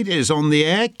that state is on the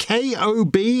air,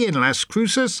 KOB in Las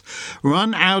Cruces,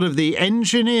 run out of the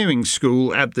engineering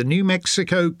school at the New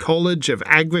Mexico College of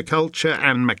Agriculture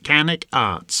and Mechanic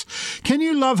Arts. Can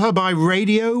you love her by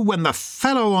radio when the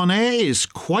fellow on air is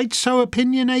quite so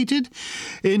opinionated?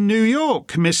 In New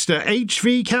York, Mr.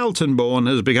 H.V. Kaltenborn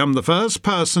has become the first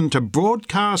person to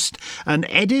broadcast an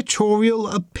editorial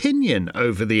opinion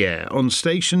over the air on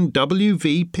station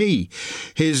WVP.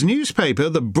 His newspaper,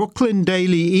 the Brooklyn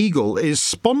Daily Eagle, is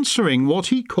sponsoring what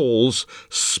he calls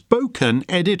spoken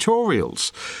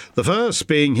editorials. The first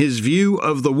being his view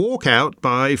of the walkout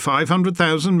by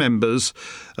 500,000 members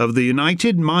of the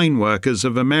United Mine Workers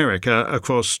of America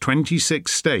across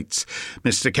 26 states.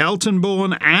 Mr.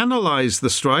 Kaltenborn analysed the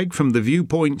strike from the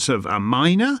viewpoints of a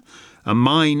miner, a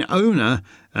mine owner,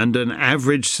 and an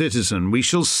average citizen. We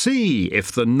shall see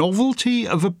if the novelty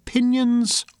of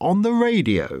opinions on the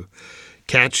radio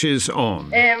catches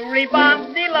on.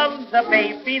 Everybody loves a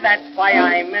baby, that's why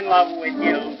I'm in love with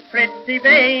you. Pretty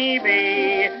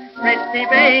baby, pretty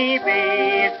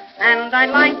baby. And I'd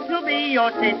like to be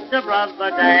your sister, brother,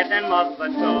 dad, and mother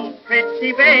too.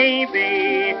 Pretty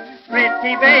baby,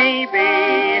 pretty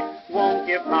baby. Won't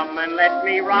you come and let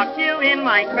me rock you in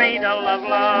my cradle of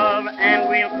love, and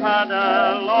we'll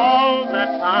cuddle all the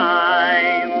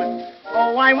time.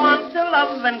 Oh, I want a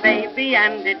lovin' baby,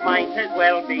 and it might as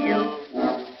well be you.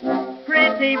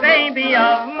 Pretty baby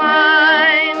of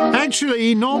mine.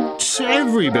 Actually, not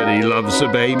everybody loves a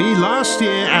baby. Last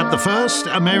year at the first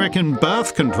American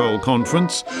Birth Control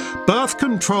Conference, birth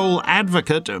control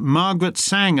advocate Margaret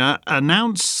Sanger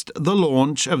announced the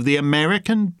launch of the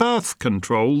American Birth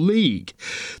Control League.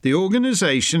 The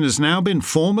organization has now been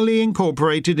formally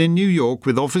incorporated in New York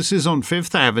with offices on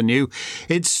Fifth Avenue.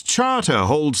 Its charter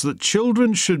holds that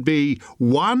children should be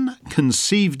 1.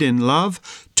 Conceived in love,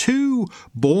 2.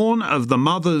 Born of the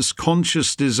mother's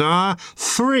conscious desire,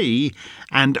 3.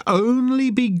 And only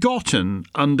begotten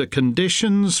under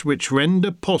conditions which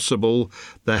render possible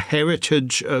the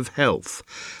heritage of health.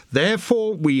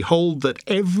 Therefore, we hold that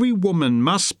every woman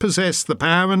must possess the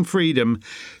power and freedom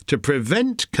to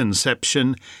prevent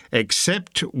conception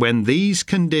except when these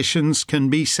conditions can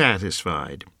be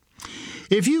satisfied.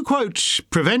 If you, quote,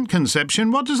 prevent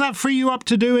conception, what does that free you up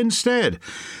to do instead?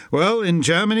 Well, in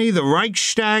Germany, the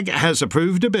Reichstag has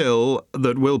approved a bill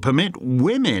that will permit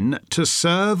women to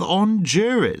serve on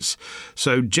juries.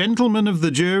 So gentlemen of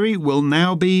the jury will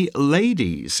now be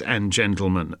ladies and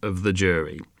gentlemen of the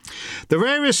jury. The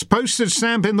rarest postage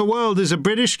stamp in the world is a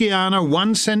British Guiana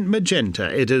 1 cent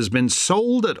magenta. It has been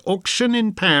sold at auction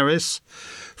in Paris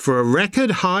for a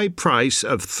record high price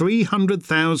of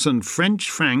 300,000 French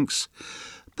francs,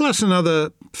 plus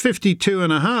another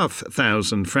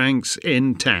 52,500 francs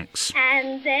in tax.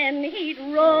 And then he'd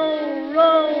roll,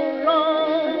 roll,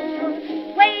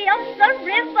 roll. Way up the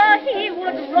river he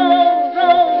would roll,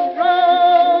 roll,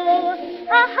 roll.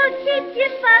 A hug he'd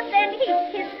give her, then he'd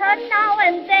kiss her now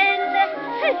and then.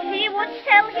 She would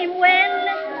tell him when.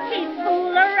 He'd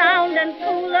fool around, and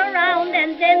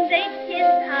then they'd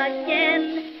kiss again.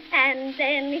 And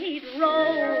then he'd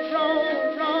roll, roll,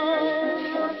 roll.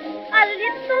 A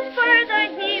little further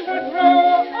he would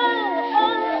roll, oh, oh,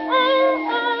 oh,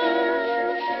 oh.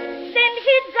 Then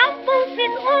he'd drop both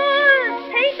his oars,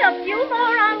 take a few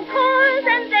more encores,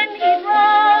 and then he'd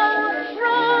roll,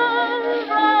 roll,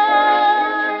 roll.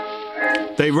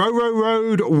 They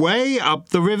rowed way up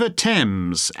the River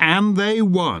Thames, and they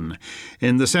won.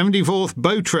 In the 74th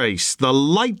boat race, the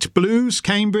light blues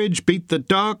Cambridge beat the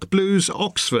dark blues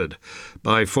Oxford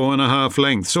by 4.5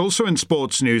 lengths. Also in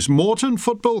sports news, Morton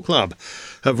Football Club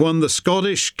have won the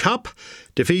Scottish Cup,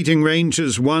 defeating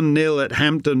Rangers 1-0 at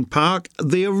Hampden Park.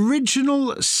 The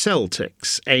original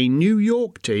Celtics, a New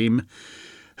York team,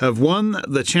 have won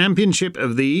the championship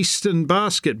of the Eastern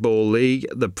Basketball League,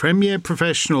 the premier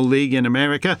professional league in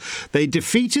America. They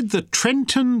defeated the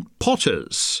Trenton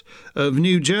Potters of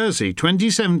New Jersey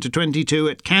 27-22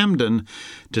 at Camden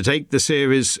to take the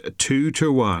series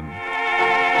 2-1.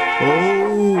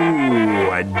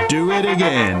 Oh, do it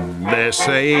again. They're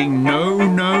saying no,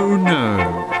 no,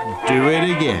 no. Do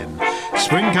it again.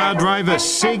 Sprint car driver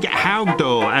Sig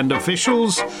Haugdal and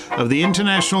officials of the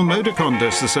International Motor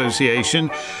Contest Association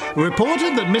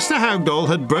reported that Mr. Haugdal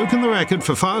had broken the record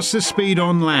for fastest speed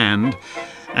on land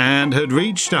and had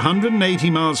reached 180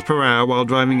 miles per hour while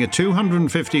driving a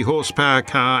 250 horsepower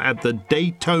car at the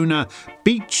Daytona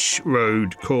Beach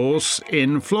Road course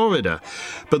in Florida.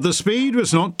 But the speed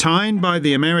was not timed by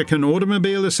the American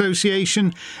Automobile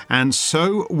Association and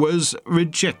so was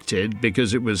rejected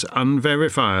because it was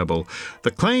unverifiable.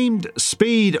 The claimed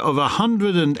speed of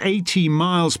 180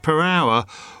 miles per hour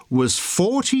was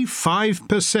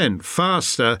 45%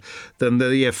 faster than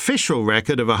the official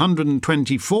record of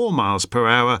 124 miles per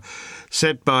hour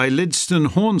set by Lidston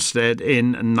Hornsted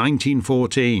in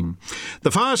 1914.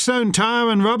 The Firestone Tire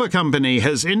and Rubber Company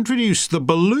has introduced the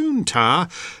balloon tire,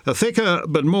 a thicker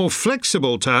but more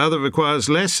flexible tire that requires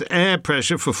less air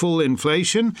pressure for full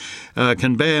inflation,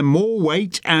 can bear more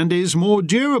weight and is more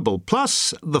durable.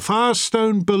 Plus, the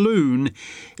Firestone balloon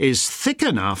is thick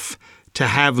enough to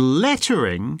have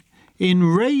lettering in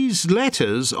raised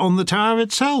letters on the tire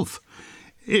itself,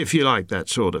 if you like that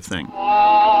sort of thing.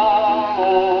 All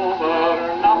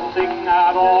over, nothing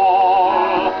at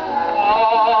all.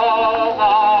 All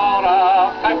our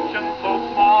affection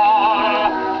so small.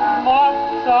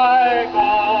 Must I go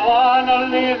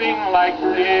on living like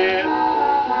this,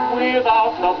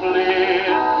 without the bliss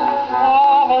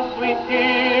of a sweet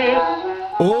kiss?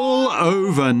 All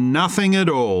over nothing at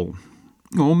all.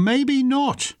 Or maybe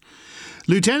not.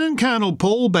 Lieutenant Colonel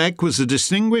Paul Beck was a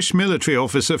distinguished military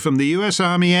officer from the U.S.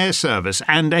 Army Air Service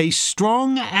and a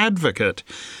strong advocate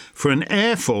for an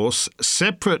air force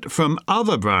separate from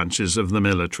other branches of the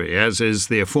military, as is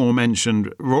the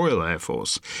aforementioned Royal Air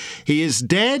Force. He is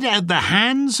dead at the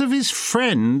hands of his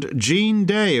friend Gene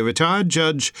Day, a retired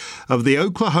judge of the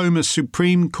Oklahoma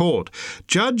Supreme Court.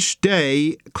 Judge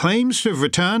Day claims to have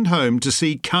returned home to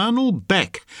see Colonel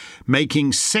Beck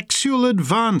making sexual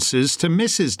advances to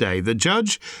Mrs. Day. The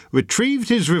judge retrieved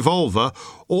his revolver,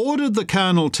 ordered the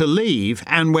colonel to leave,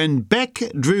 and when Beck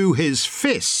drew his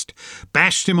fist,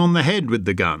 bashed him on the head with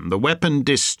the gun. The weapon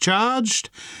discharged,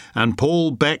 and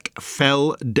Paul Beck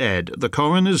fell dead. The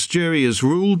coroner's jury has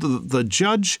ruled that the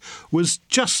judge was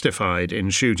justified in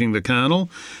shooting the colonel.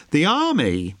 The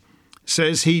Army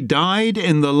says he died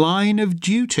in the line of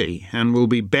duty and will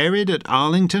be buried at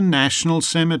Arlington National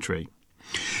Cemetery.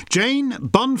 Jane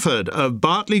Bunford of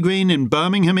Bartley Green in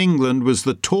Birmingham, England, was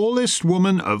the tallest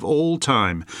woman of all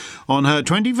time. On her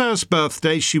 21st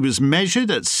birthday, she was measured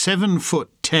at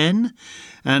 7'10"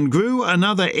 and grew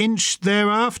another inch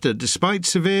thereafter, despite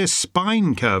severe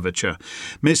spine curvature.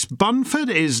 Miss Bunford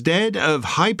is dead of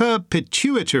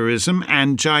hyperpituitarism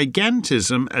and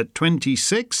gigantism at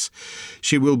 26.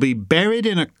 She will be buried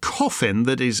in a coffin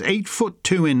that is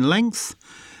 8'2" in length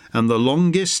and the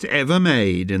longest ever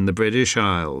made in the British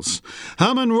Isles.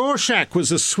 Hermann Rorschach was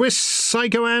a Swiss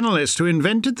psychoanalyst who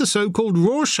invented the so-called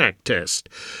Rorschach test,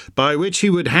 by which he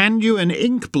would hand you an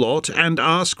ink blot and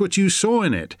ask what you saw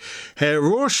in it. Herr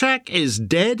Rorschach is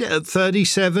dead at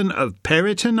 37 of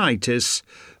peritonitis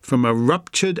from a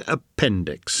ruptured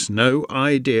appendix. No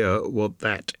idea what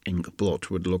that ink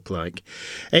blot would look like.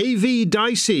 A.V.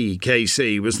 Dicey,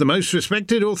 KC, was the most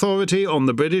respected authority on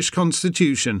the British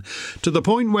Constitution, to the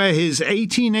point where his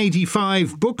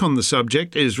 1885 book on the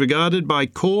subject is regarded by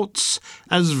courts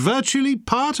as virtually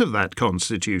part of that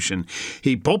Constitution.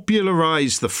 He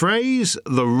popularised the phrase,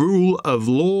 the rule of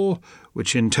law,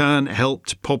 which in turn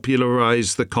helped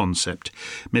popularise the concept.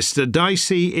 Mr.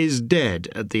 Dicey is dead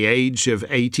at the age of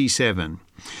 87.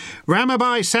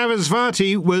 Ramabai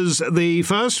Sarasvati was the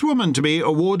first woman to be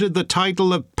awarded the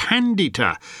title of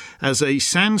Pandita as a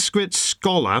Sanskrit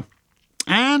scholar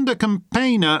and a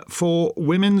campaigner for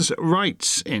women's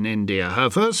rights in India. Her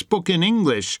first book in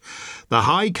English, The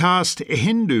High Caste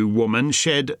Hindu Woman,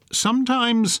 shed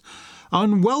sometimes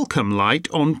unwelcome light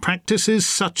on practices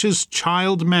such as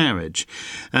child marriage,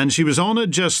 and she was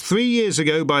honoured just 3 years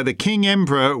ago by the King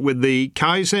Emperor with the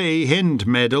Kaiser-i-Hind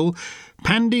Medal.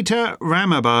 Pandita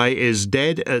Ramabai is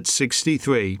dead at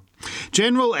 63.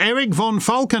 General Erich von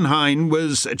Falkenhayn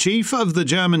was chief of the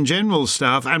German General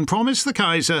Staff and promised the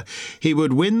Kaiser he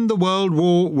would win the World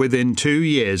War within 2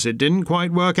 years. It didn't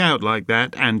quite work out like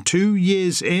that, and 2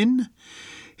 years in,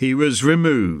 he was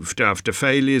removed after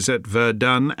failures at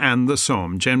Verdun and the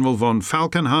Somme. General von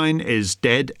Falkenhayn is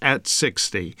dead at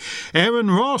 60. Aaron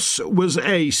Ross was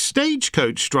a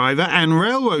stagecoach driver and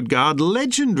railroad guard,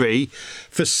 legendary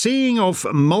for seeing off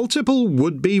multiple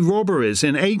would-be robberies.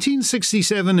 In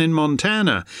 1867 in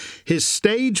Montana, his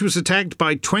stage was attacked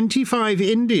by 25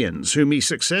 Indians, whom he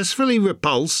successfully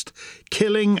repulsed,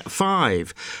 killing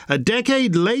 5. A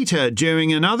decade later,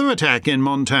 during another attack in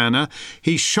Montana,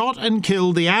 he shot and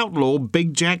killed the outlaw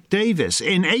Big Jack Davis.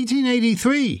 In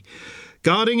 1883,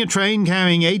 guarding a train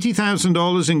carrying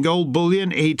 $80,000 in gold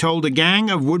bullion, he told a gang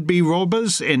of would-be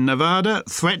robbers in Nevada,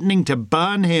 threatening to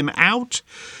burn him out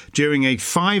during a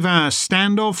 5-hour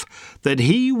standoff, that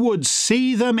he would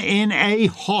see them in a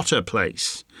hotter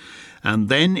place. And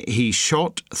then he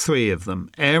shot 3 of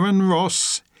them. Aaron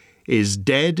Ross is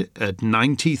dead at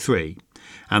 93.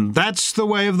 And that's the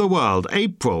way of the world,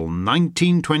 April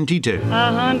 1922.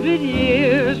 100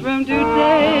 years from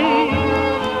today,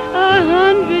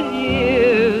 100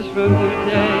 years from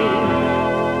today.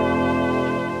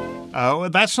 Oh,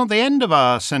 that's not the end of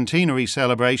our centenary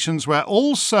celebrations. We're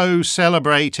also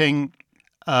celebrating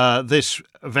this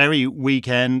very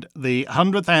weekend the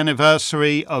 100th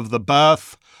anniversary of the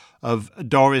birth of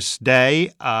Doris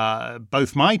Day,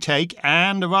 both my take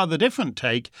and a rather different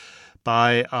take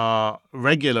by our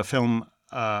regular film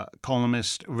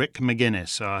columnist Rick McGuinness.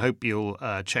 So I hope you'll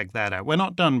check that out. We're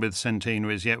not done with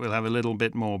centenaries yet. We'll have a little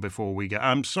bit more before we go.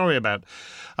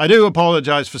 I do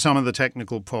apologise for some of the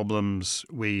technical problems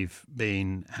we've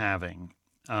been having.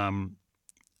 I'm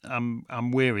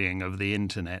wearying of the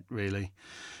internet, really.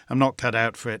 I'm not cut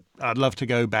out for it. I'd love to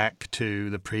go back to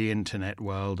the pre-internet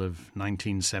world of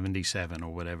 1977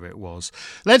 or whatever it was.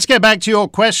 Let's get back to your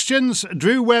questions.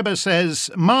 Drew Weber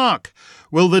says, Mark,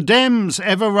 will the Dems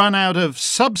ever run out of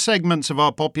subsegments of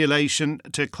our population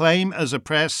to claim as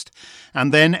oppressed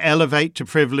and then elevate to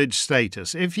privileged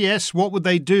status? If yes, what would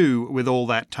they do with all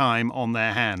that time on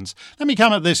their hands? Let me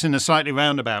come at this in a slightly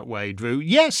roundabout way, Drew.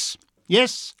 Yes.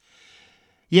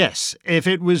 Yes, if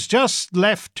it was just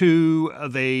left to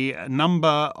the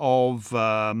number of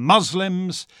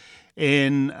Muslims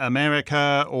in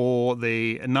America or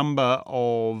the number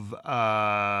of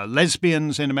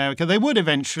lesbians in America, they would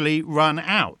eventually run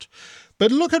out.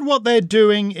 But look at what they're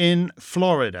doing in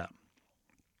Florida,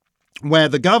 where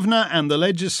the governor and the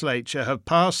legislature have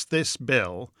passed this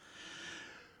bill,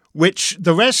 which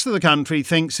the rest of the country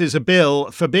thinks is a bill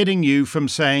forbidding you from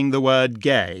saying the word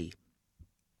gay.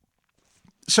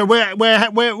 So we're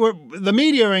the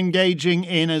media are engaging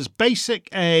in as basic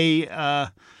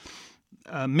a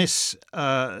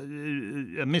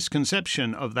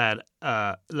misconception of that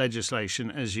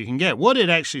legislation as you can get. What it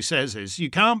actually says is you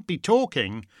can't be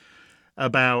talking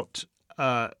about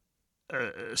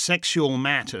sexual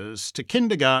matters to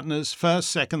kindergartners, first,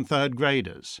 second, third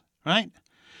graders, right?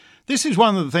 This is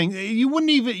one of the things you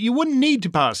wouldn't need to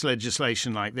pass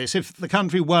legislation like this if the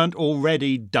country weren't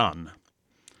already done.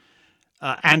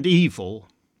 And evil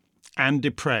and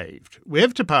depraved. We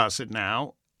have to pass it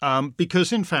now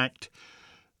because, in fact,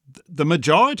 the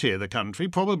majority of the country,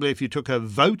 probably if you took a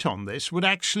vote on this, would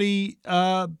actually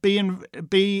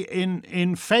be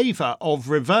in favour of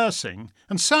reversing,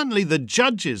 and certainly the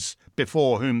judges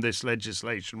before whom this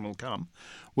legislation will come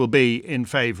will be in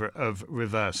favour of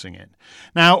reversing it.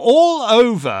 Now, all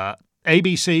over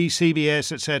ABC,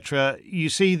 CBS, etc., you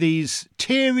see these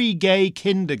teary gay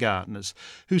kindergartners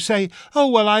who say, oh,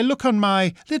 well, I look on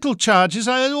my little charges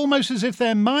almost as if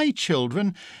they're my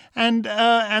children. And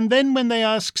then when they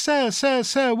ask, sir,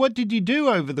 what did you do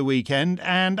over the weekend?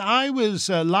 And I was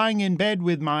lying in bed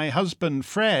with my husband,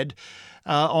 Fred,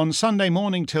 on Sunday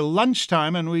morning till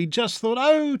lunchtime, and we just thought,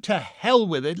 oh, to hell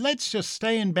with it. Let's just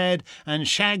stay in bed and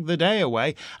shag the day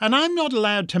away. And I'm not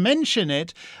allowed to mention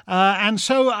it, and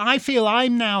so I feel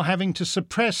I'm now having to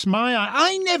suppress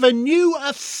I never knew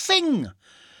a thing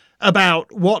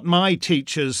about what my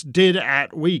teachers did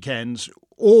at weekends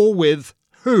or with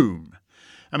whom.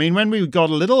 I mean, when we got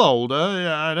a little older,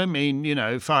 I don't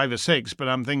mean, 5 or 6, but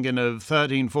I'm thinking of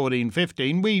 13, 14,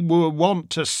 15, we would want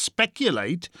to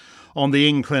speculate on the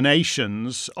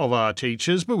inclinations of our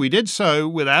teachers, but we did so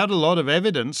without a lot of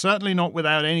evidence, certainly not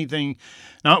without anything,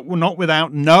 not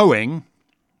without knowing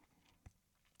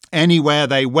anywhere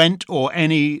they went or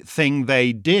anything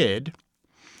they did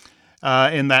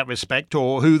in that respect,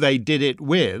 or who they did it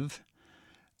with.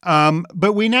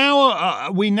 But we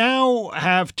now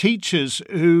have teachers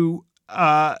who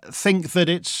think that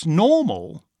it's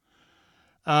normal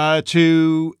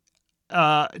to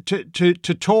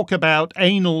talk about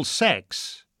anal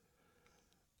sex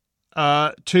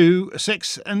to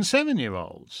 6 and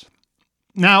 7-year-olds.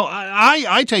 Now,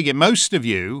 I take it most of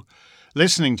you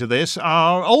listening to this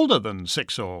are older than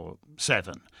 6 or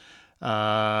 7.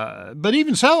 But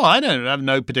even so, I don't have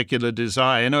no particular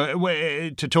desire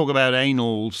to talk about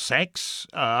anal sex.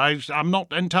 I'm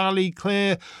not entirely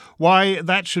clear why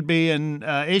that should be an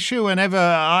issue. Whenever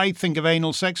I think of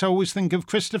anal sex, I always think of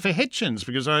Christopher Hitchens,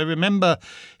 because I remember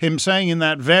him saying in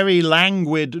that very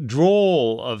languid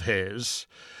drawl of his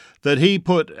that he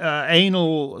put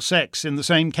anal sex in the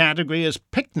same category as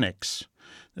picnics,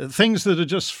 things that are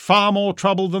just far more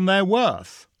trouble than they're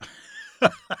worth.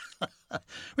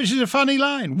 Which is a funny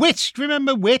line. Wit,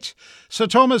 remember wit? Sir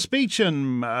Thomas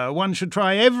Beecham, one should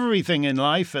try everything in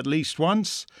life at least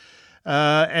once,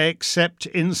 except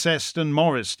incest and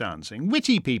Morris dancing.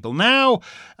 Witty people. Now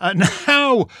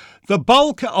the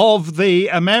bulk of the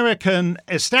American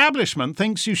establishment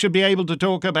thinks you should be able to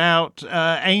talk about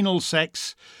anal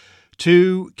sex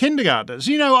to kindergartners.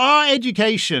 Our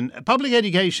education, public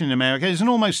education in America, is an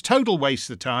almost total waste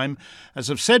of time.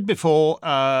 As I've said before,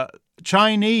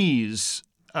 Chinese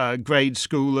grade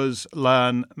schoolers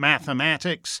learn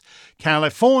mathematics.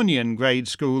 Californian grade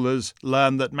schoolers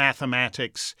learn that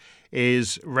mathematics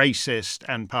is racist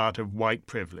and part of white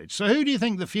privilege. So who do you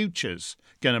think the future's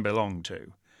going to belong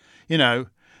to?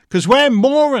 Because we're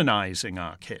moronizing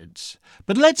our kids.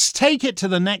 But let's take it to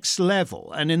the next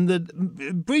level. And in the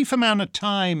brief amount of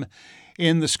time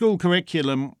in the school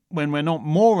curriculum when we're not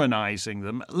moronizing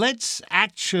them, let's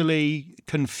actually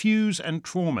confuse and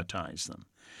traumatize them.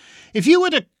 If you were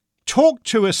to talk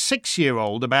to a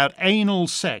 6-year-old about anal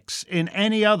sex in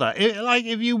any other, like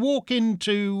if you walk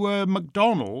into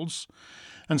McDonald's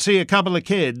and see a couple of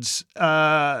kids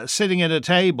sitting at a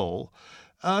table,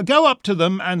 go up to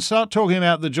them and start talking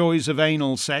about the joys of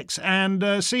anal sex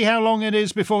and see how long it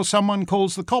is before someone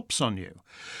calls the cops on you.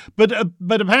 But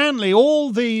apparently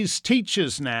all these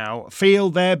teachers now feel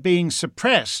they're being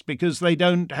suppressed because they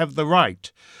don't have the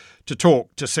right to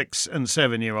talk to 6 and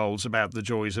 7-year-olds about the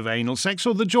joys of anal sex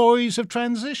or the joys of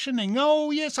transitioning.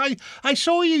 Oh, yes, I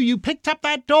saw you. You picked up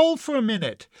that doll for a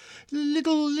minute.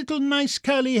 Little nice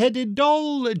curly-headed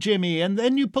doll, Jimmy, and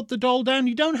then you put the doll down.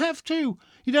 You don't have to.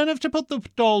 You don't have to put the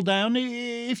doll down.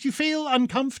 If you feel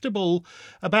uncomfortable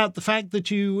about the fact that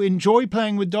you enjoy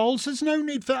playing with dolls, there's no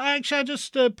need for... Actually, I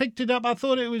just picked it up. I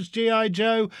thought it was G.I.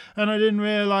 Joe, and I didn't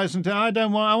realise until I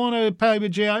want to play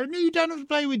with G.I. No, you don't have to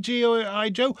play with G.I.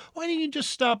 Joe. Why don't you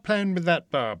just start playing with that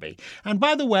Barbie? And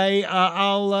by the way,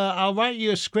 I'll write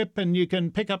you a script, and you can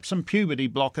pick up some puberty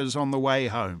blockers on the way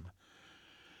home.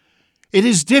 It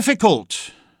is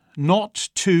difficult not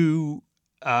to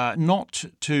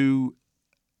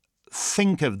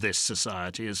think of this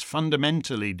society as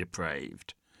fundamentally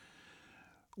depraved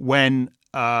when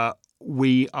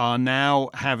we are now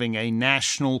having a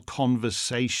national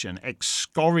conversation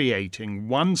excoriating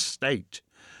one state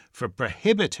for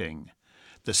prohibiting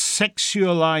the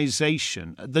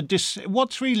sexualization,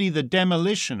 what's really the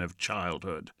demolition of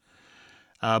childhood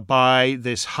by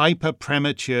this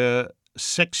hyper-premature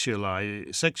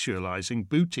sexualizing,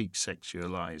 boutique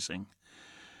sexualizing,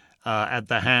 at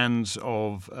the hands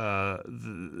of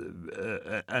an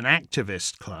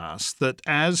activist class that,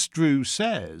 as Drew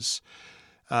says,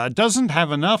 doesn't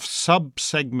have enough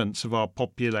sub-segments of our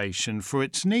population for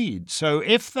its needs. So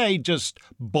if they just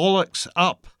bollocks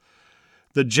up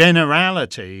the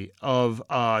generality of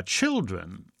our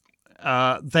children,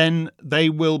 then they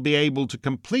will be able to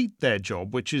complete their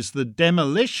job, which is the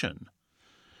demolition,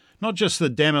 not just the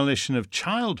demolition of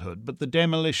childhood, but the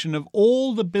demolition of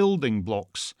all the building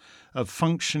blocks of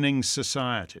functioning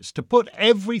societies, to put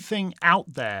everything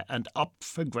out there and up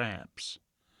for grabs.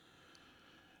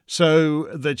 So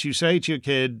that you say to your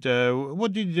kid,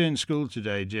 what did you do in school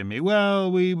today, Jimmy? Well,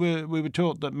 we were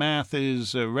taught that math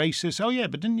is racist. Oh, yeah,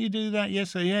 but didn't you do that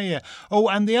yesterday? Yeah. Oh,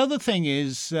 and the other thing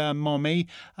is, Mommy,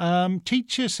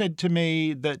 teacher said to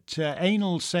me that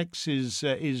anal sex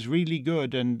is really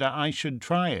good and I should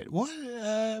try it. What?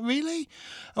 Really?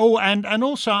 Oh, and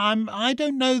also, I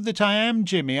don't know that I am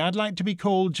Jimmy. I'd like to be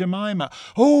called Jemima.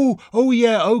 Oh,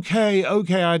 yeah, okay.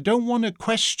 I don't want to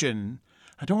question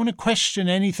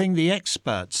anything the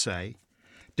experts say.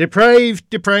 Depraved.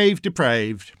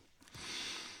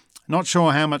 Not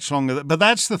sure how much longer, but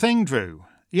that's the thing, Drew.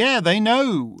 Yeah, they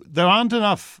know there aren't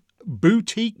enough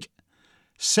boutique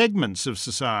segments of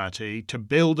society to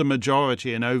build a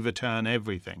majority and overturn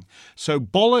everything. So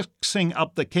bollocksing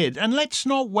up the kid, and let's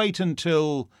not wait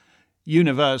until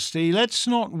university, let's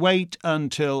not wait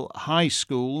until high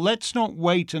school, let's not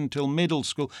wait until middle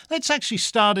school, let's actually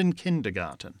start in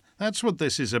kindergarten. That's what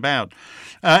this is about.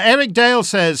 Eric Dale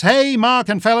says, hey, Mark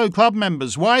and fellow club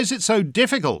members, why is it so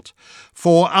difficult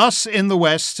for us in the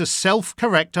West to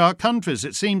self-correct our countries?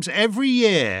 It seems every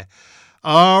year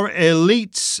our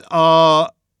elites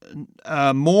are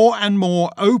more and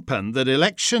more open that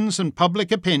elections and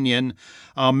public opinion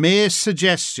are mere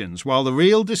suggestions, while the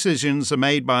real decisions are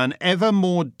made by an ever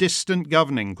more distant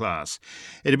governing class.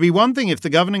 It'd be one thing if the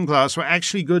governing class were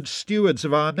actually good stewards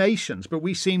of our nations, but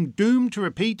we seem doomed to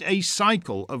repeat a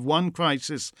cycle of one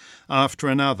crisis after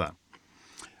another.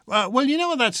 Well, you know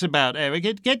what that's about, Eric.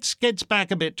 It gets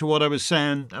back a bit to what I was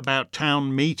saying about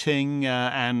town meeting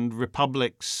and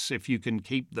republics, if you can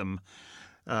keep them,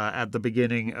 at the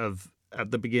beginning of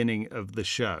the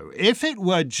show. If it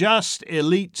were just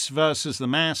elites versus the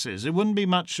masses, it wouldn't be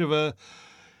much of a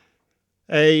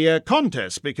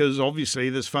contest, because obviously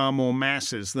there's far more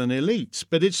masses than elites.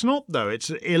 But it's not, though. It's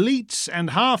elites and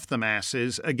half the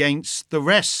masses against the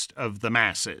rest of the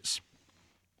masses.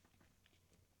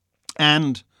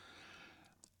 And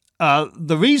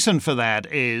the reason for that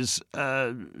is,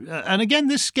 and again,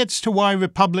 this gets to why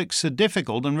republics are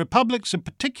difficult, and republics are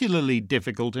particularly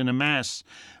difficult in a mass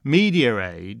media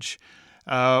age,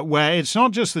 where it's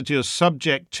not just that you're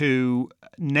subject to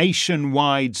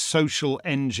nationwide social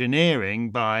engineering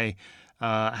by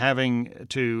having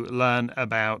to learn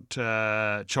about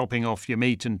chopping off your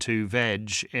meat and 2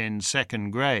 veg in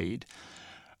 2nd grade.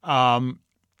 And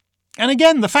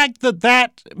again, the fact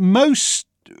that most...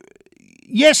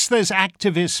 Yes, there's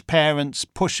activist parents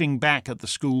pushing back at the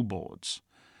school boards,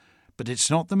 but it's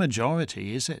not the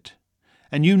majority, is it?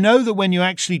 And you know that when you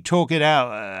actually talk it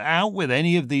out with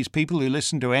any of these people who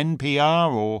listen to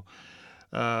NPR or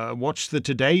watch the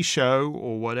Today Show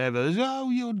or whatever,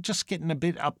 you're just getting a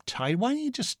bit uptight. Why don't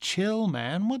you just chill,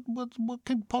 man? What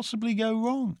could possibly go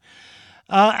wrong?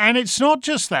 And it's not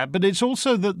just that, but it's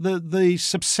also the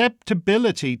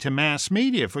susceptibility to mass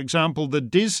media. For example, the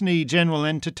Disney General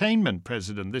Entertainment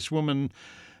president, this woman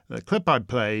the clip I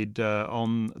played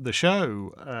on the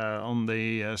show, on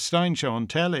the Stein show on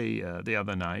telly the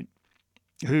other night,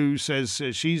 who says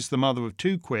she's the mother of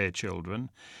 2 queer children,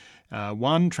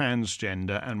 one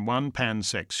transgender and one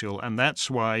pansexual, and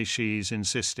that's why she's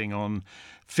insisting on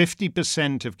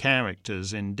 50% of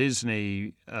characters in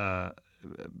Disney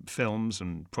films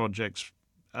and projects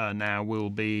now will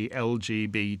be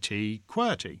LGBT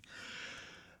QWERTY.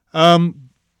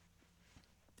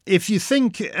 If you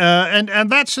think, and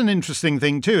that's an interesting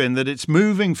thing too, in that it's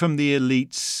moving from the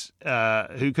elites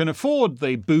who can afford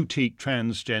the boutique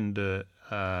transgender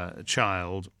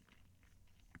child.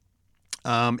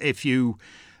 If you,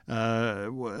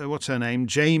 what's her name?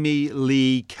 Jamie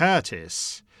Lee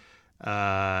Curtis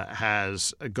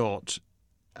has got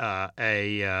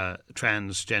a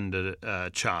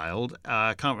transgender child.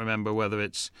 I can't remember whether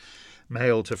it's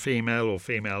male to female or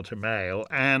female to male.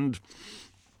 And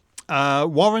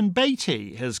Warren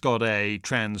Beatty has got a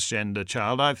transgender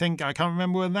child. I can't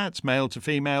remember whether that's male to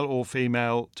female or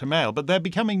female to male. But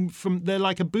they're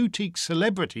like a boutique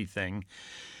celebrity thing.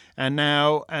 And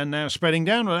now spreading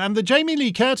down. And the Jamie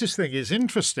Lee Curtis thing is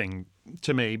interesting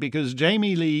to me because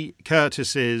Jamie Lee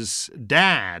Curtis's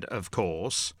dad, of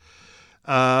course,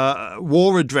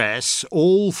 wore a dress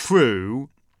all through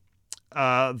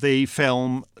the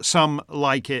film Some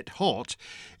Like It Hot,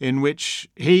 in which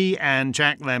he and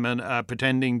Jack Lemmon are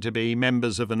pretending to be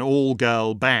members of an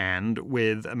all-girl band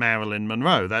with Marilyn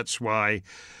Monroe. That's why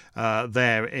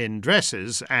they're in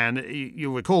dresses. And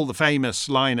you'll recall the famous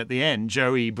line at the end,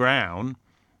 Joey Brown,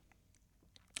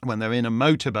 when they're in a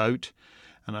motorboat,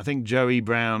 and I think Joey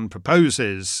Brown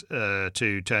proposes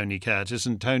to Tony Curtis,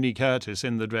 and Tony Curtis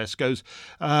in the dress goes,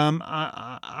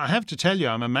 I have to tell you,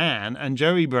 I'm a man. And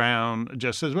Joey Brown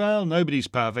just says, well, nobody's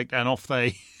perfect, and off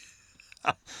they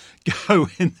go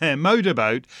in their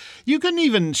motorboat. You can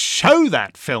even show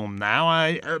that film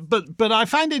now. But I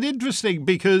find it interesting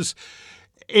because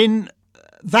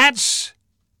that's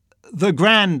the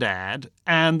granddad,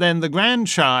 and then the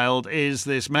grandchild is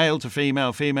this male to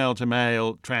female, female to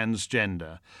male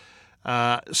transgender.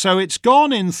 So it's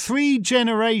gone in 3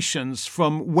 generations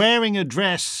from wearing a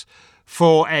dress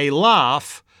for a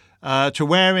laugh to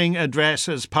wearing a dress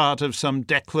as part of some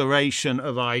declaration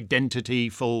of identity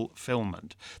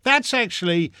fulfillment. That's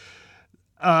actually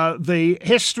the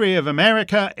history of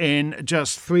America in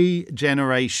just 3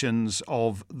 generations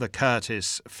of the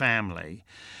Curtis family.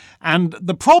 And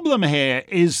the problem here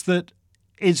is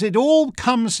it all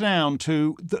comes down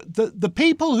to the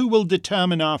people who will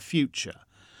determine our future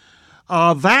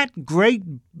are that great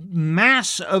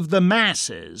mass of the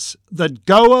masses that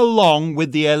go along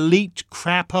with the elite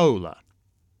crapola.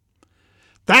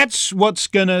 That's what's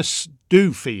going to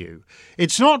do for you.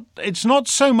 It's not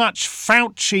so much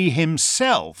Fauci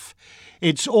himself.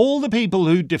 It's all the people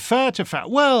who defer to Fauci.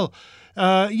 Well,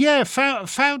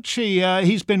 Fauci,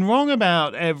 he's been wrong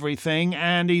about everything,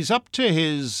 and he's up to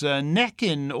his neck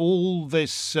in all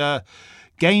this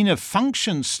gain of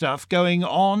function stuff going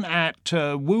on at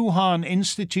Wuhan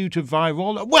Institute of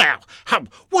Virology. Well,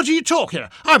 what are you talking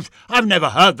about? I've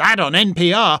never heard that on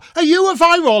NPR. Are you a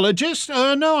virologist?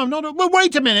 No, I'm not. Well,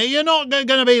 wait a minute. You're not going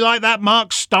to be like that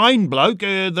Mark Stein bloke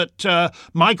that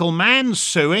Michael Mann's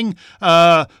suing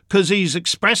because he's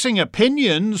expressing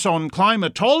opinions on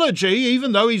climatology,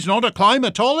 even though he's not a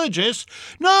climatologist.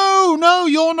 No,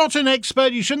 you're not an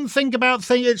expert. You shouldn't think about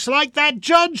things. It's like that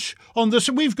judge on this.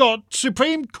 We've got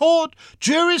Supreme Court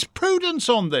jurisprudence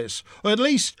on this, or at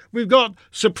least we've got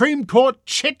Supreme Court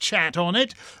chit-chat on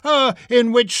it,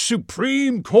 in which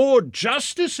Supreme Court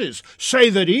justices say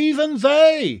that even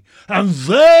they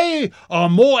are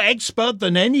more expert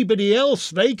than anybody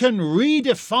else. They can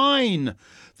redefine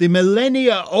the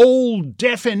millennia-old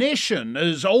definition,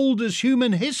 as old as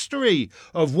human history,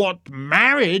 of what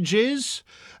marriage is.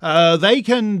 They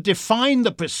can define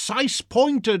the precise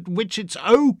point at which it's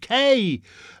okay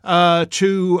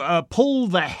to pull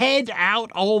the head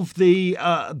out of the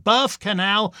birth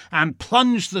canal and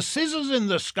plunge the scissors in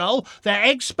the skull. They're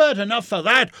expert enough for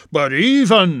that. But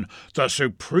even the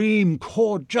Supreme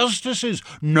Court justices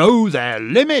know their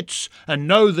limits and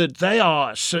know that they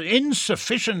are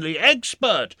insufficiently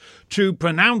expert to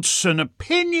pronounce an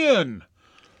opinion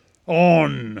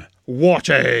on what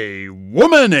a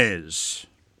woman is.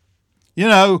 You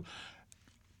know,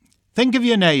 think of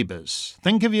your neighbours.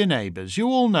 You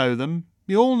all know them.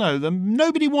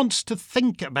 Nobody wants to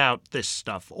think about this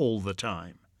stuff all the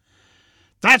time.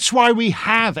 That's why we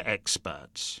have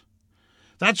experts.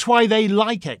 That's why they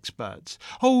like experts.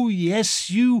 Oh, yes,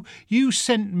 you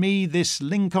sent me this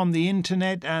link on the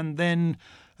internet, and then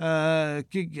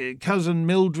Cousin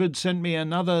Mildred sent me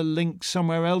another link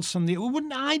somewhere else.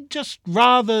 Wouldn't I just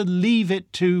rather leave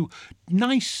it to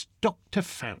nice Dr.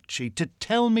 Fauci to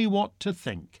tell me what to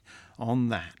think on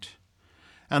that?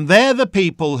 And they're the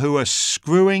people who are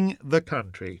screwing the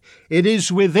country. It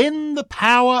is within the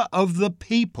power of the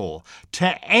people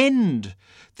to end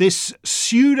this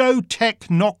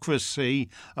pseudo-technocracy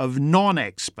of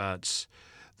non-experts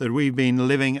that we've been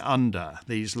living under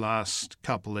these last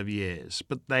couple of years.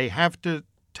 But they have to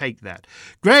take that.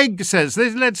 Greg says,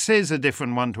 here's a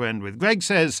different one to end with. Greg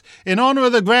says, in honour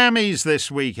of the Grammys this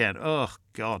weekend. Oh,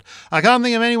 God. I can't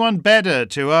think of anyone better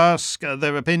to ask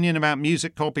their opinion about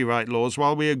music copyright laws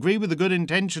while we agree with the good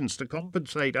intentions to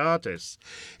compensate artists.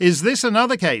 Is this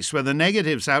another case where the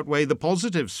negatives outweigh the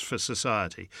positives for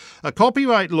society? Are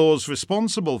copyright laws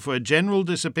responsible for a general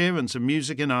disappearance of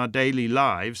music in our daily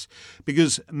lives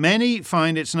because many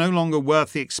find it's no longer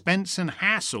worth the expense and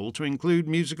hassle to include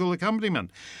musical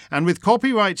accompaniment? And with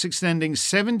copyrights extending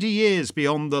 70 years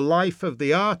beyond the life of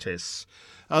the artists,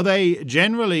 are they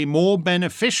generally more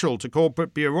beneficial to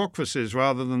corporate bureaucracies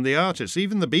rather than the artists?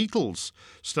 Even the Beatles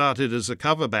started as a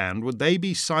cover band. Would they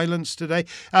be silenced today?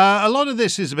 A lot of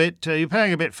this is you're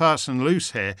playing a bit fast and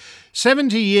loose here.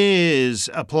 70 years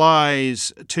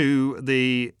applies to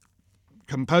the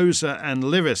composer and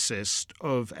lyricist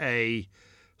of a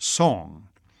song.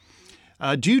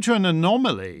 Due to an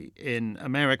anomaly in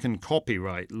American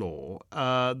copyright law,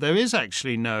 there is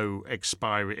actually no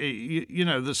expiry.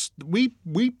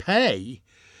 We pay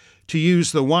to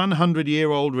use the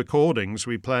 100-year-old recordings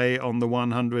we play on the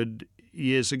 100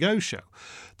 Years Ago show.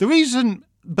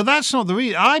 But that's not the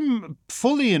reason. I'm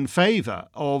fully in favour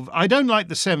of. I don't like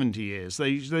the 70 years.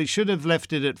 They should have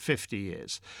left it at 50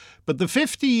 years. But the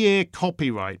 50-year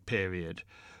copyright period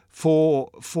for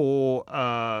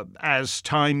as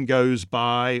time goes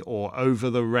by, or over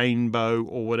the rainbow,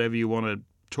 or whatever you want to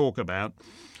talk about,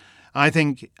 I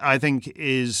think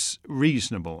is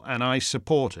reasonable, and I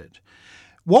support it.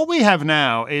 What we have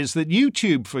now is that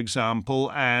YouTube, for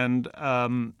example, and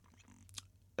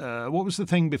what was the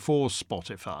thing before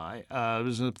Spotify? It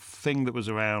was a thing that was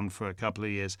around for a couple of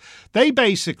years. They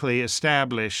basically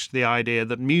established the idea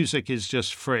that music is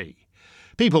just free.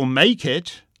 People make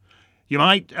it. You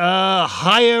might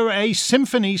hire a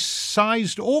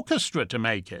symphony-sized orchestra to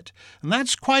make it, and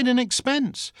that's quite an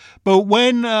expense. But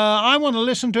when I want to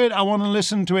listen to it, I want to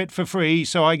listen to it for free,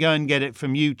 so I go and get it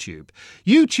from YouTube.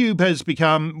 YouTube has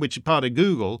become, which is part of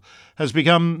Google, has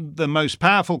become the most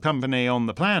powerful company on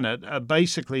the planet,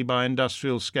 basically by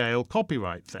industrial-scale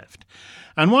copyright theft.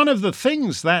 And one of the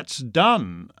things that's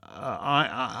done,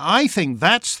 I think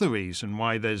that's the reason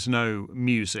why there's no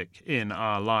music in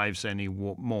our lives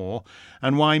anymore,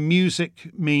 and why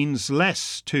music means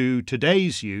less to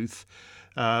today's youth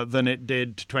than it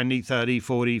did 20, 30,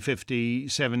 40, 50,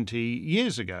 70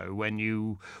 years ago, when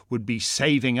you would be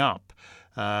saving up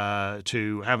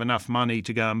to have enough money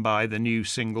to go and buy the new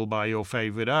single by your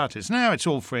favourite artist. Now it's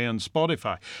all free on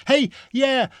Spotify. Hey,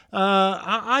 yeah,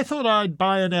 I thought I'd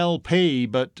buy an LP,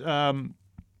 but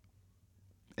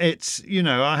it's,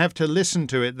 I have to listen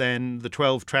to it then, the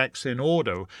 12 tracks in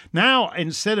order. Now,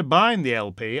 instead of buying the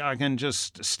LP, I can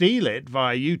just steal it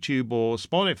via YouTube or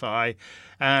Spotify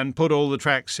and put all the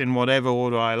tracks in whatever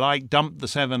order I like, dump the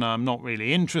 7 I'm not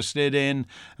really interested in,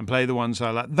 and play the ones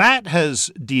I like. That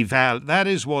is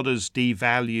what has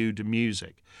devalued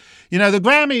music. The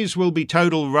Grammys will be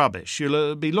total rubbish.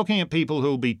 You'll be looking at people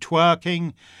who'll be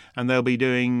twerking, and they'll be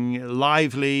doing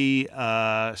lively,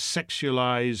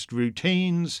 sexualized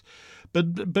routines.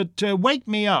 But wake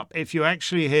me up if you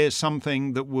actually hear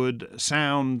something that would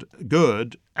sound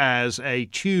good as a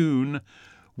tune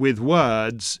with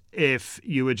words if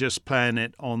you were just playing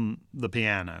it on the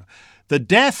piano. The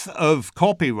death of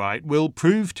copyright will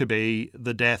prove to be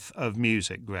the death of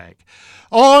music, Greg.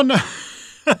 On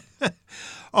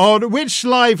which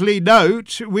lively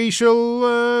note we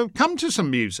shall come to some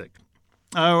music.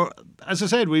 As I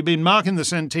said, we've been marking the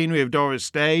centenary of Doris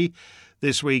Day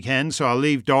this weekend, so I'll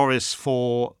leave Doris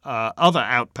for other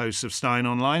outposts of Stein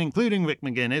Online, including Rick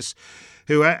McGuinness,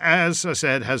 who, as I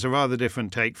said, has a rather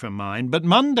different take from mine. But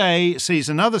Monday sees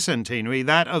another centenary,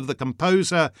 that of the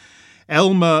composer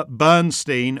Elmer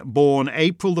Bernstein, born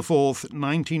April the 4th,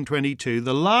 1922.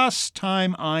 The last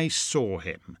time I saw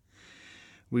him,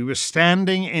 we were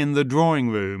standing in the drawing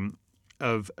room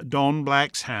of Don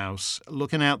Black's house,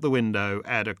 looking out the window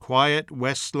at a quiet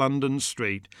West London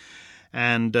street,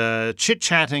 and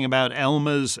chit-chatting about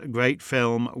Elmer's great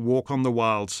film, Walk on the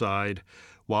Wild Side,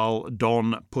 while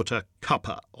Don put a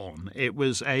cuppa on. It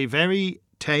was a very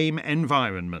tame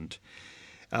environment.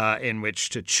 in which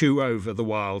to chew over the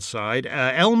wild side.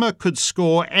 Elmer could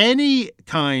score any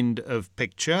kind of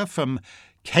picture, from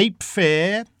Cape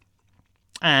Fear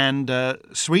and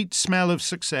Sweet Smell of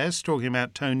Success, talking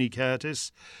about Tony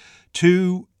Curtis,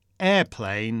 to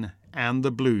Airplane and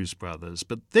the Blues Brothers.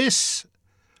 But this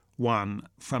one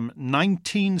from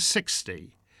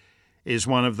 1960 is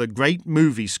one of the great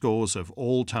movie scores of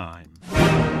all time.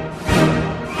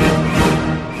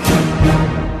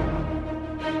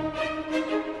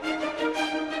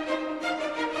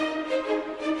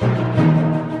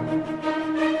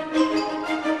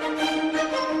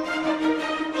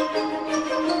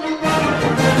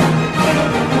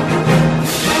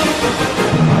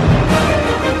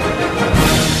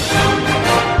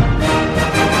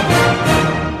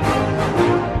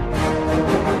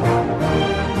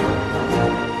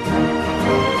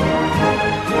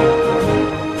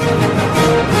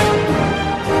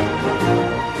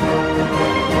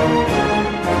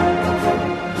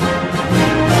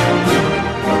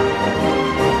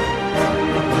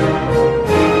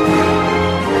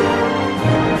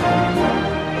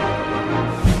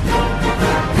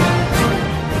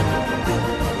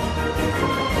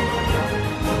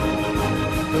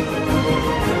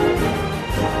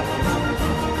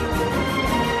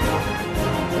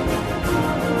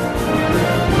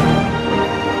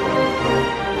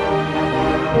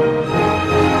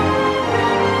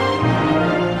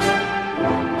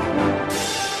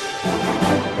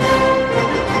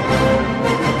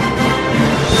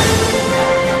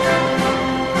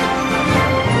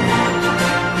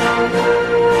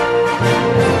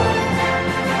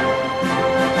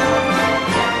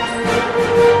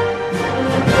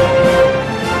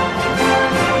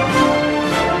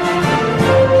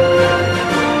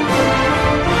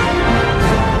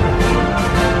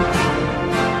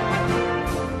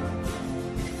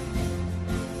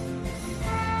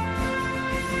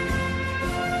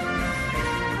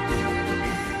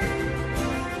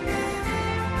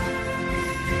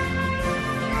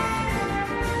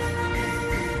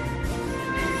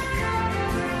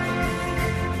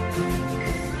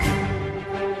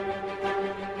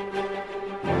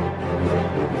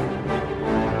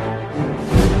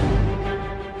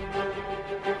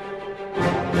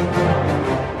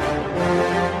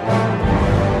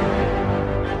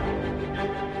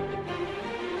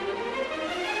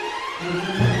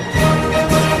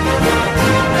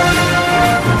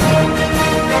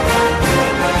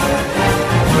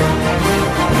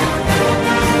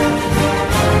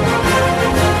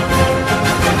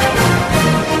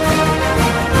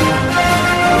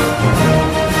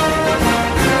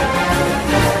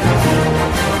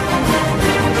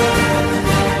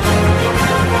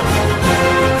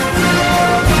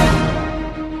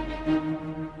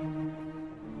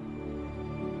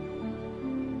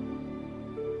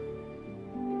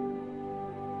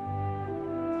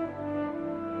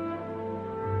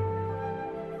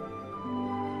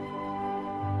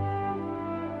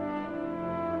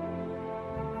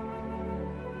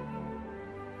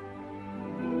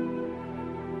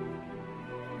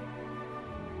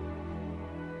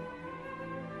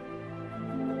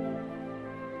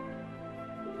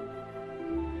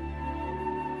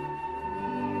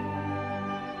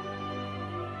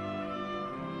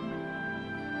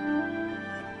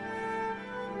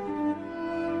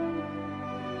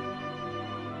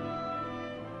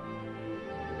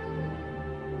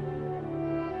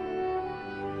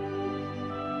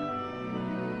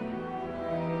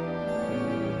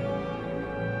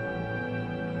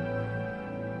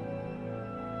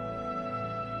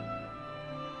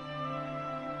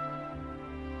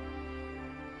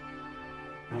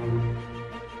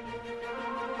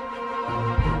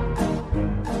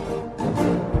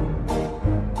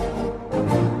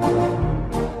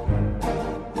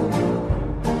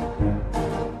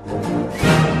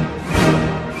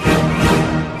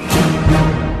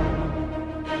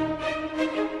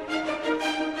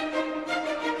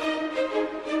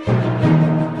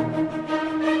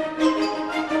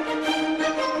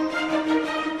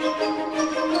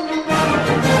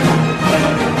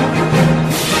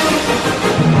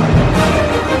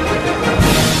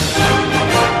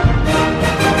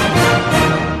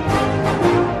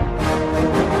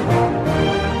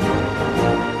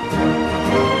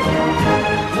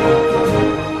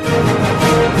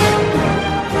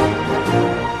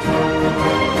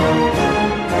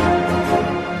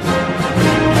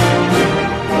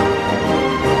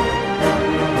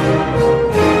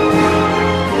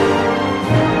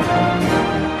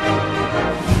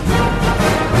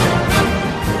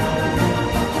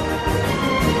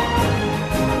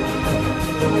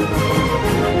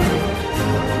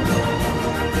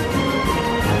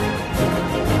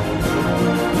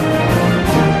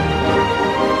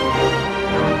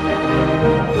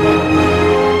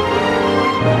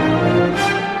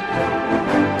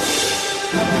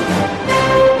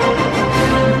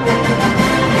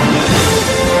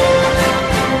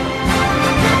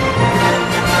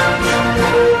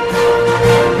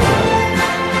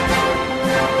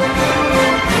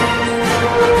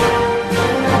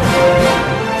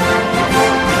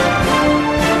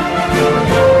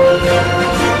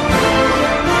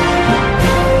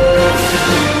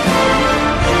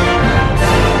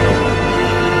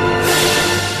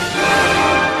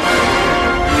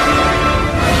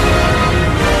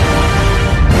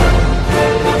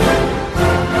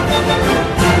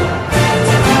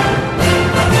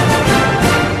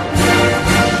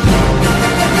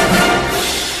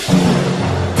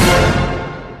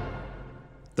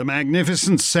 The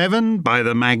Magnificent Seven by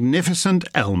the magnificent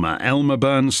Elmer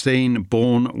Bernstein,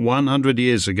 born 100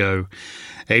 years ago,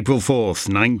 April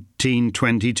 4th,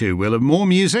 1922. We'll have more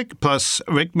music, plus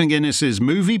Rick McGinnis's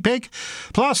movie pick,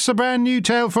 plus a brand new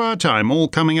tale for our time, all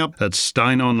coming up at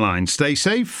Stein Online. Stay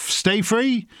safe, stay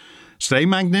free, stay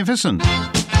magnificent.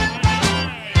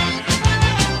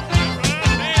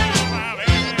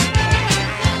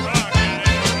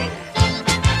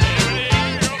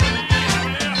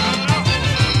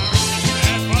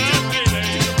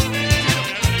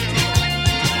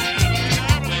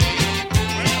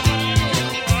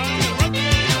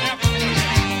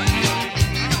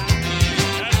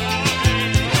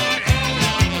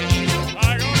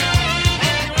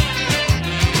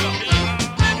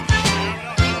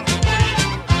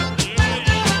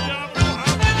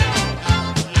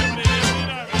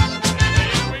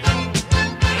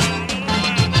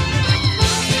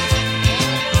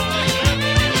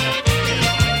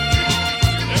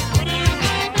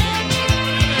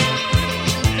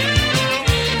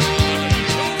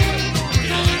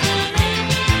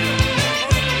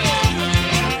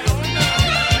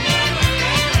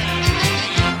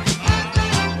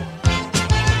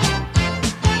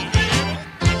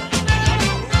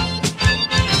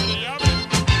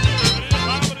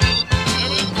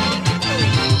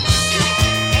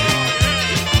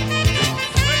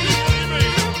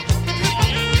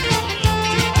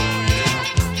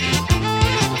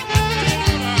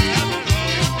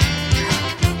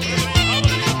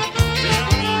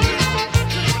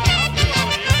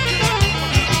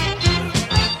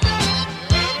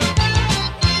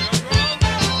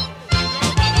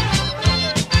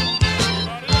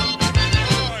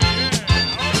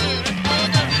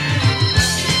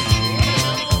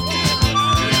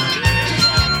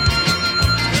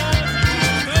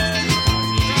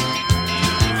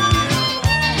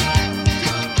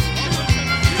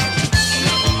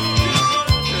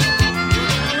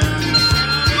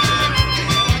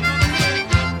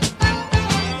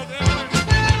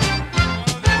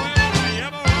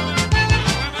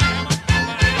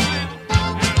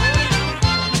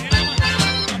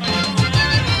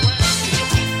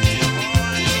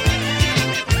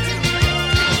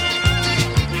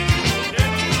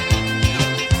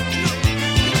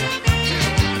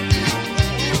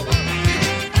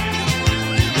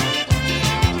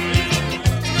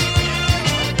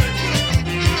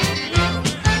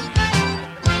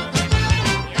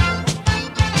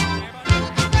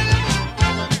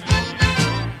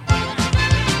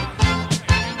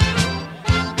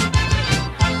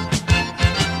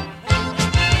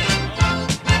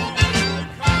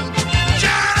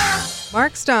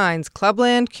 Mark Stein's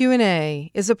Clubland Q&A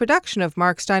is a production of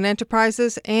Mark Stein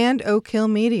Enterprises and Oak Hill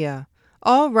Media.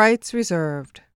 All rights reserved.